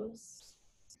pose.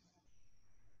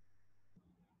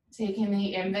 Taking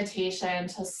the invitation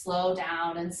to slow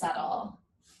down and settle.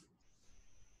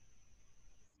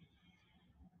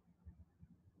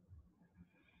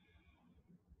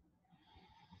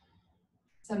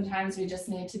 Sometimes we just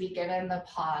need to be given the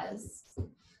pause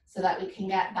so that we can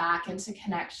get back into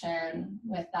connection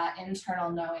with that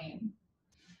internal knowing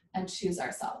and choose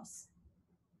ourselves.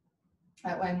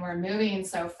 But when we're moving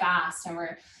so fast and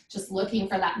we're just looking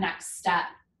for that next step,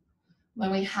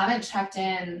 when we haven't checked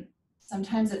in,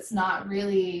 sometimes it's not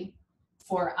really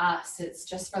for us, it's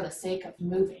just for the sake of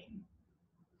moving.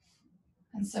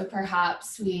 And so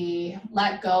perhaps we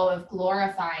let go of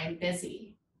glorifying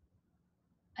busy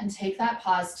and take that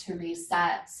pause to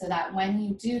reset so that when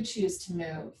you do choose to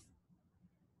move,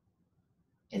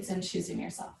 it's in choosing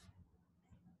yourself.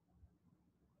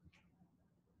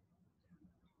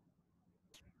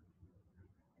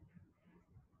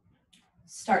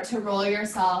 Start to roll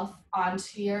yourself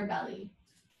onto your belly.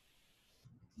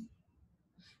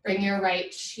 Bring your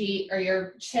right cheek or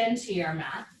your chin to your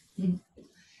mat.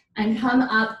 And come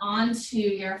up onto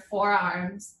your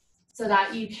forearms so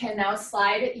that you can now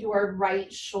slide your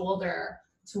right shoulder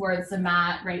towards the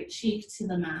mat, right cheek to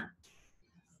the mat.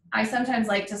 I sometimes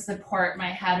like to support my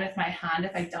head with my hand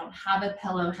if I don't have a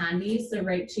pillow handy, so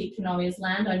right cheek can always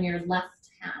land on your left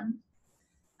hand.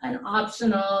 And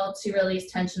optional to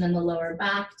release tension in the lower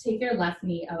back, take your left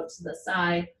knee out to the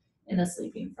side in a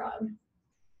sleeping frog.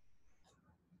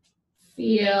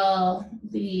 Feel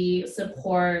the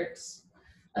support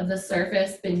of the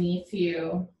surface beneath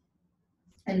you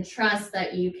and trust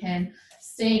that you can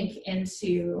sink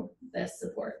into this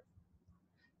support,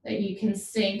 that you can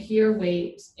sink your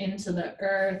weight into the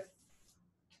earth,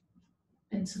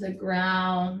 into the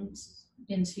ground,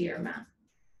 into your mat.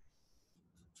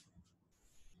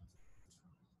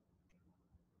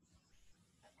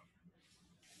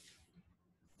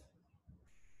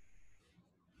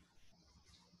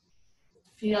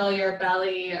 Feel your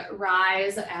belly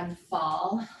rise and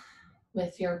fall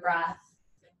with your breath,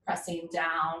 pressing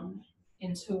down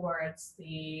in towards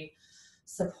the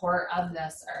support of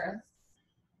this earth.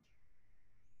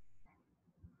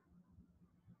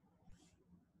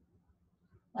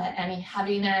 Let any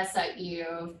heaviness that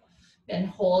you've been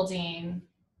holding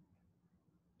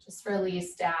just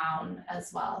release down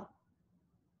as well.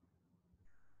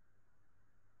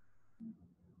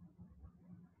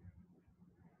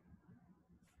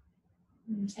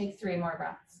 And take 3 more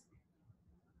breaths.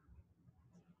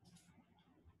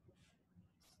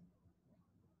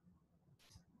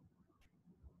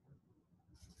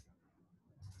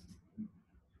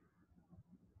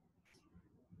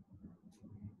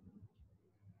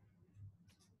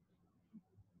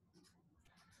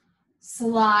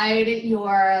 Slide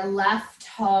your left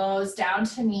toes down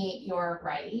to meet your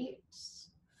right.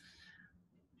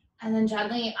 And then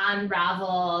gently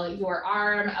unravel your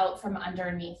arm out from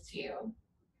underneath you.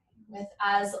 With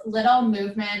as little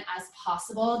movement as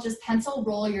possible, just pencil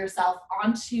roll yourself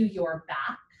onto your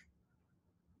back.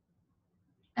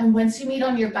 And once you meet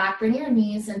on your back, bring your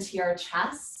knees into your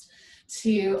chest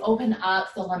to open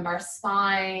up the lumbar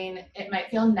spine. It might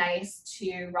feel nice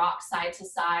to rock side to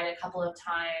side a couple of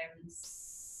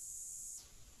times.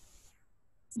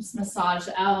 Just massage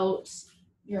out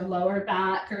your lower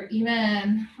back or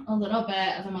even a little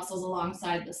bit of the muscles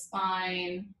alongside the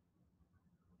spine.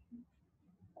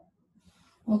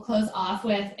 We'll close off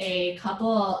with a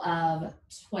couple of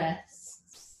twists.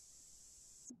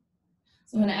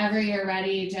 So whenever you're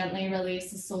ready, gently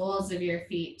release the soles of your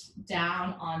feet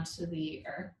down onto the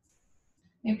earth.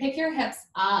 And pick your hips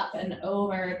up and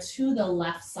over to the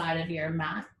left side of your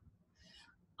mat.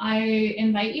 I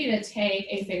invite you to take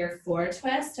a figure 4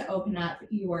 twist to open up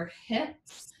your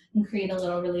hips and create a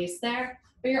little release there.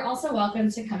 But you're also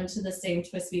welcome to come into the same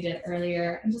twist we did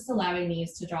earlier and just allowing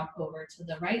knees to drop over to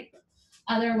the right.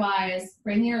 Otherwise,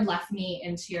 bring your left knee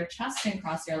into your chest and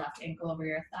cross your left ankle over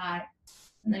your thigh.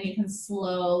 And then you can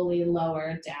slowly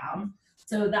lower down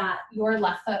so that your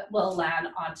left foot will land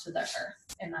onto the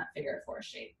earth in that figure 4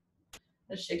 shape.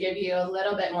 This should give you a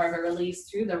little bit more of a release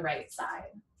through the right side.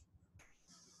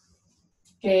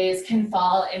 Gaze can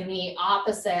fall in the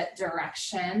opposite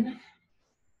direction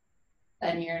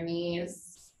than your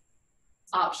knees.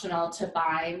 Optional to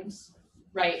bind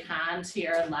right hand to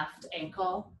your left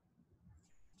ankle.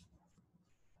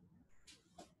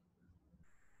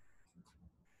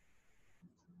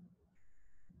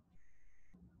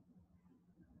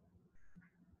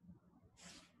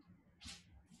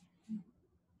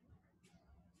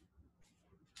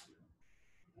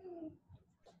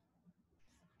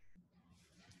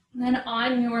 And then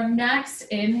on your next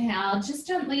inhale, just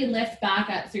gently lift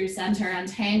back up through center,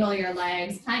 untangle your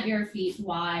legs, plant your feet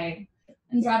wide,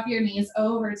 and drop your knees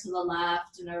over to the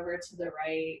left and over to the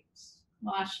right.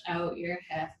 Wash out your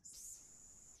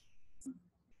hips.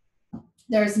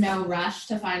 There's no rush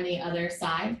to find the other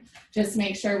side. Just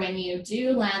make sure when you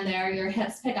do land there, your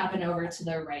hips pick up and over to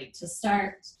the right to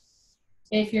start.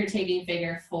 If you're taking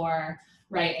figure 4,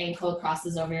 right ankle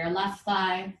crosses over your left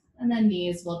thigh, and then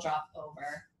knees will drop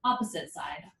over. Opposite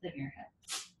side than your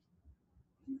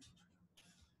hip.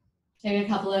 Take a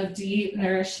couple of deep,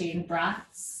 nourishing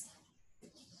breaths.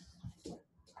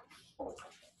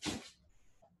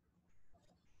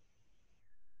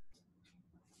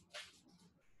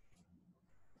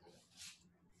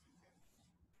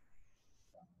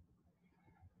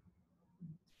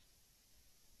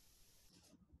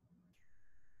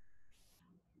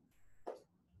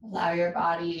 Allow your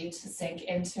body to sink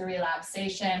into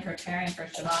relaxation, preparing for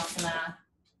Shavasana.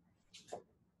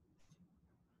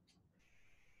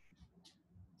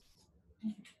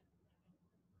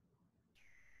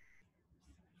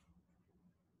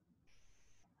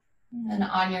 And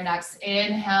on your next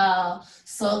inhale,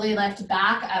 slowly lift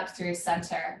back up through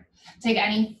center. Take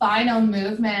any final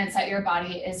movements that your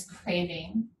body is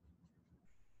craving.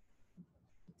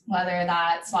 Whether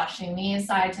that's washing knees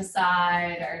side to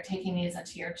side or taking knees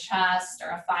into your chest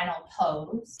or a final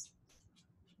pose.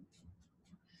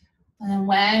 And then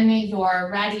when you're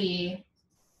ready,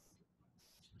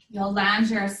 you'll land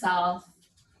yourself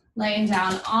laying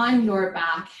down on your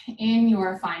back in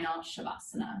your final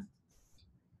Shavasana.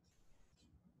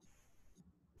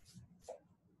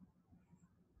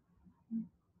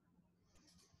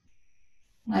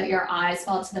 Let your eyes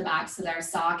fall to the backs of their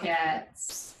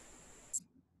sockets.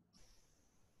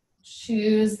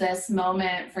 Choose this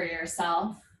moment for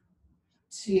yourself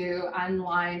to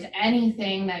unwind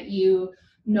anything that you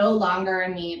no longer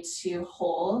need to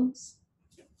hold.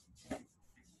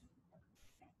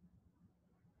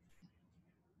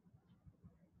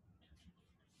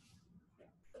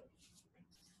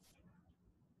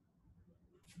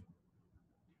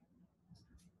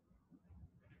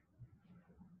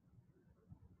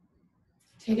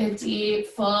 Take a deep,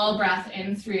 full breath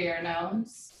in through your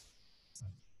nose.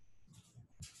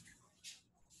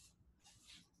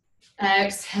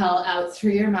 Exhale out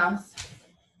through your mouth.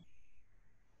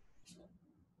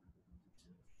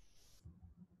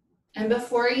 And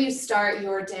before you start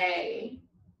your day,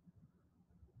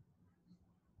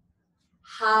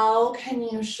 how can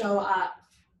you show up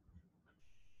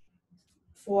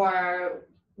for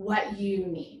what you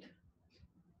need?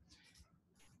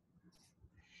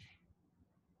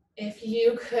 If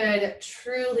you could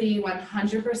truly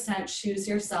 100% choose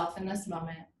yourself in this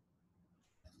moment,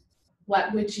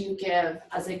 what would you give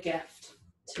as a gift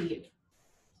to you?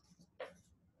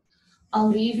 I'll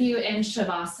leave you in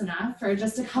Shavasana for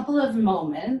just a couple of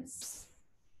moments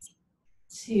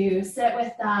to sit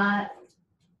with that,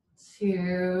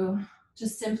 to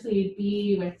just simply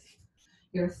be with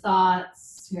your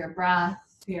thoughts, your breath,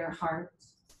 your heart.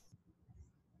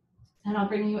 And I'll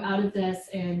bring you out of this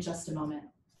in just a moment.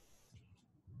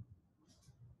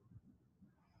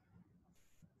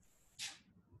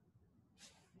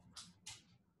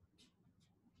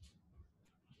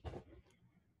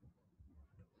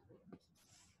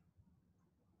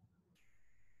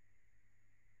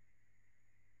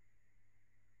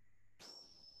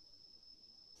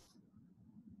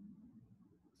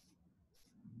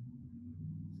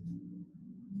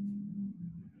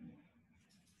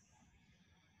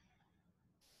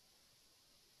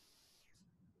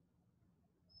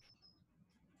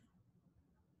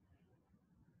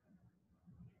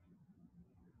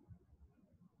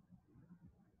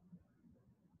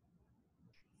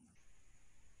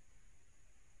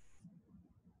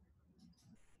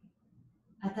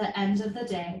 At the end of the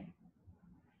day,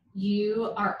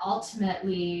 you are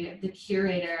ultimately the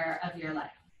curator of your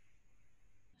life.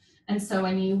 And so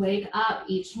when you wake up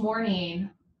each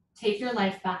morning, take your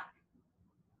life back.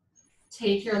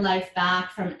 Take your life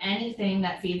back from anything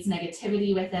that feeds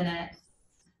negativity within it.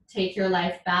 Take your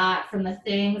life back from the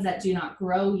things that do not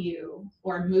grow you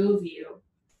or move you.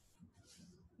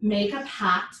 Make a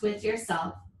pact with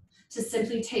yourself to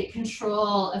simply take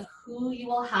control of who you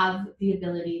will have the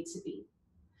ability to be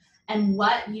and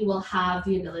what you will have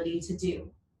the ability to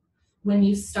do when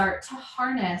you start to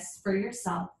harness for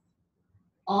yourself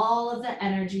all of the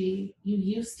energy you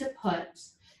used to put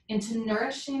into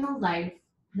nourishing a life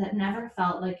that never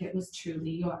felt like it was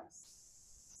truly yours.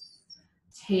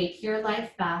 Take your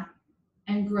life back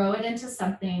and grow it into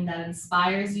something that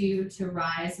inspires you to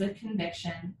rise with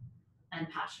conviction and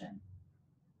passion.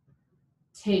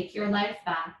 Take your life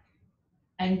back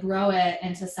and grow it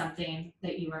into something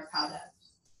that you are proud of.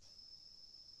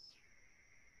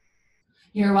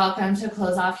 You're welcome to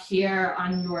close off here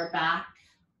on your back,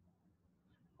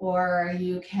 or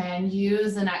you can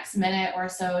use the next minute or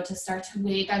so to start to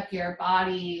wake up your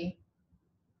body,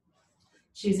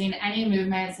 choosing any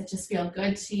movements that just feel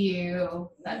good to you,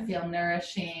 that feel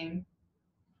nourishing.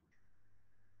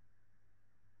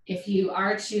 If you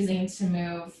are choosing to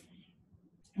move,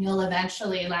 you'll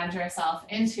eventually land yourself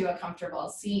into a comfortable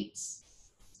seat.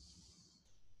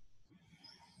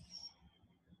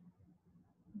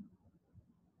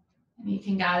 And you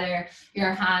can gather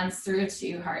your hands through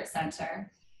to heart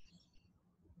center.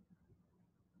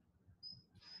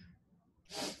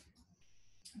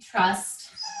 Trust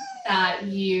that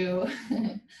you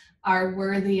are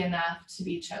worthy enough to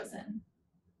be chosen.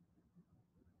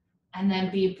 And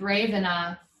then be brave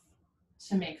enough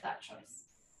to make that choice.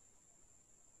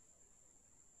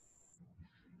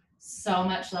 So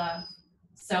much love,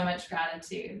 so much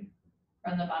gratitude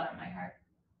from the bottom of my heart.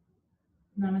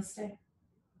 Namaste.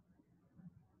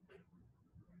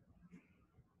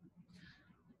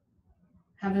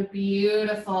 Have a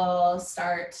beautiful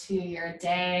start to your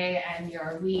day and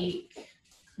your week.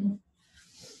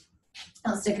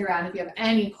 I'll stick around if you have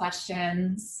any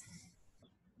questions.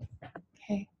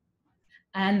 Okay.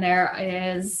 And there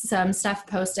is some stuff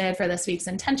posted for this week's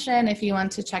intention. If you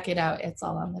want to check it out, it's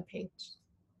all on the page.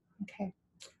 Okay.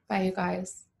 Bye, you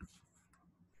guys.